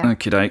finish. Yeah.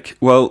 Okie doke.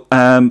 Well,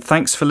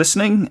 thanks for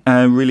listening.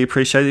 Really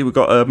appreciate it. We've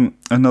got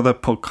another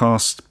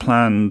podcast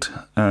planned,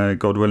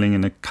 God willing,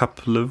 in a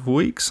couple of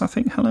weeks, I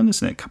think, Helen,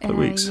 isn't it? A couple of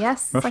weeks?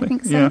 Yes, roughly? I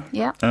think so.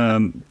 Yeah.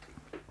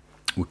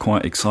 We're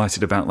quite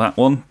excited about that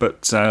one,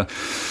 but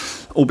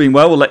all being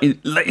well, we'll let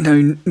you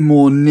know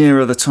more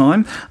nearer the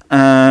time.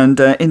 And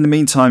in the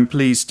meantime,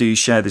 please do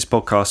share this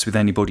podcast with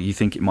anybody you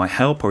think it might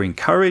help or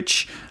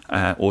encourage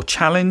or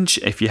challenge.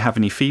 If you have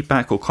any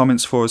feedback or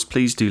comments for us,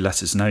 please do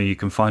let us know. You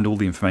can find all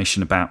the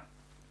information about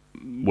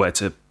where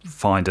to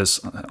find us,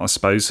 I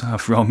suppose,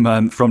 from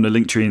the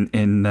link tree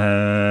in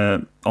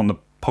on the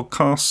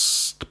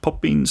podcast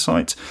Podbean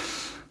site.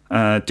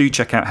 Do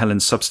check out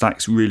Helen's Substack.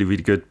 It's really,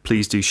 really good.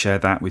 Please do share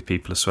that with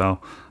people as well.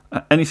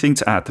 Anything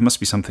to add? There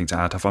must be something to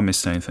add. Have I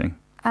missed anything?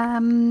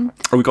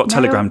 We've got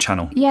Telegram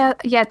channel. Yeah,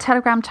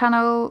 Telegram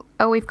channel.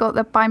 Oh, we've got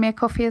the Buy Me a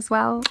Coffee as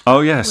well.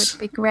 Oh, yes.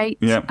 Would be great.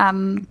 Yeah.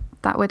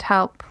 That would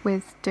help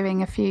with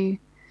doing a few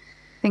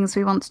things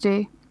we want to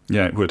do.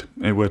 Yeah, it would.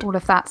 It would. All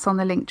of that's on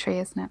the link tree,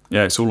 isn't it?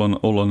 Yeah, it's all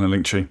on the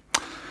link tree.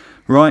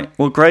 Right.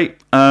 Well,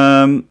 great.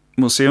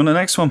 We'll see you on the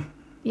next one.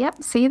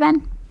 Yep. See you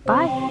then.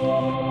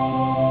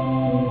 Bye.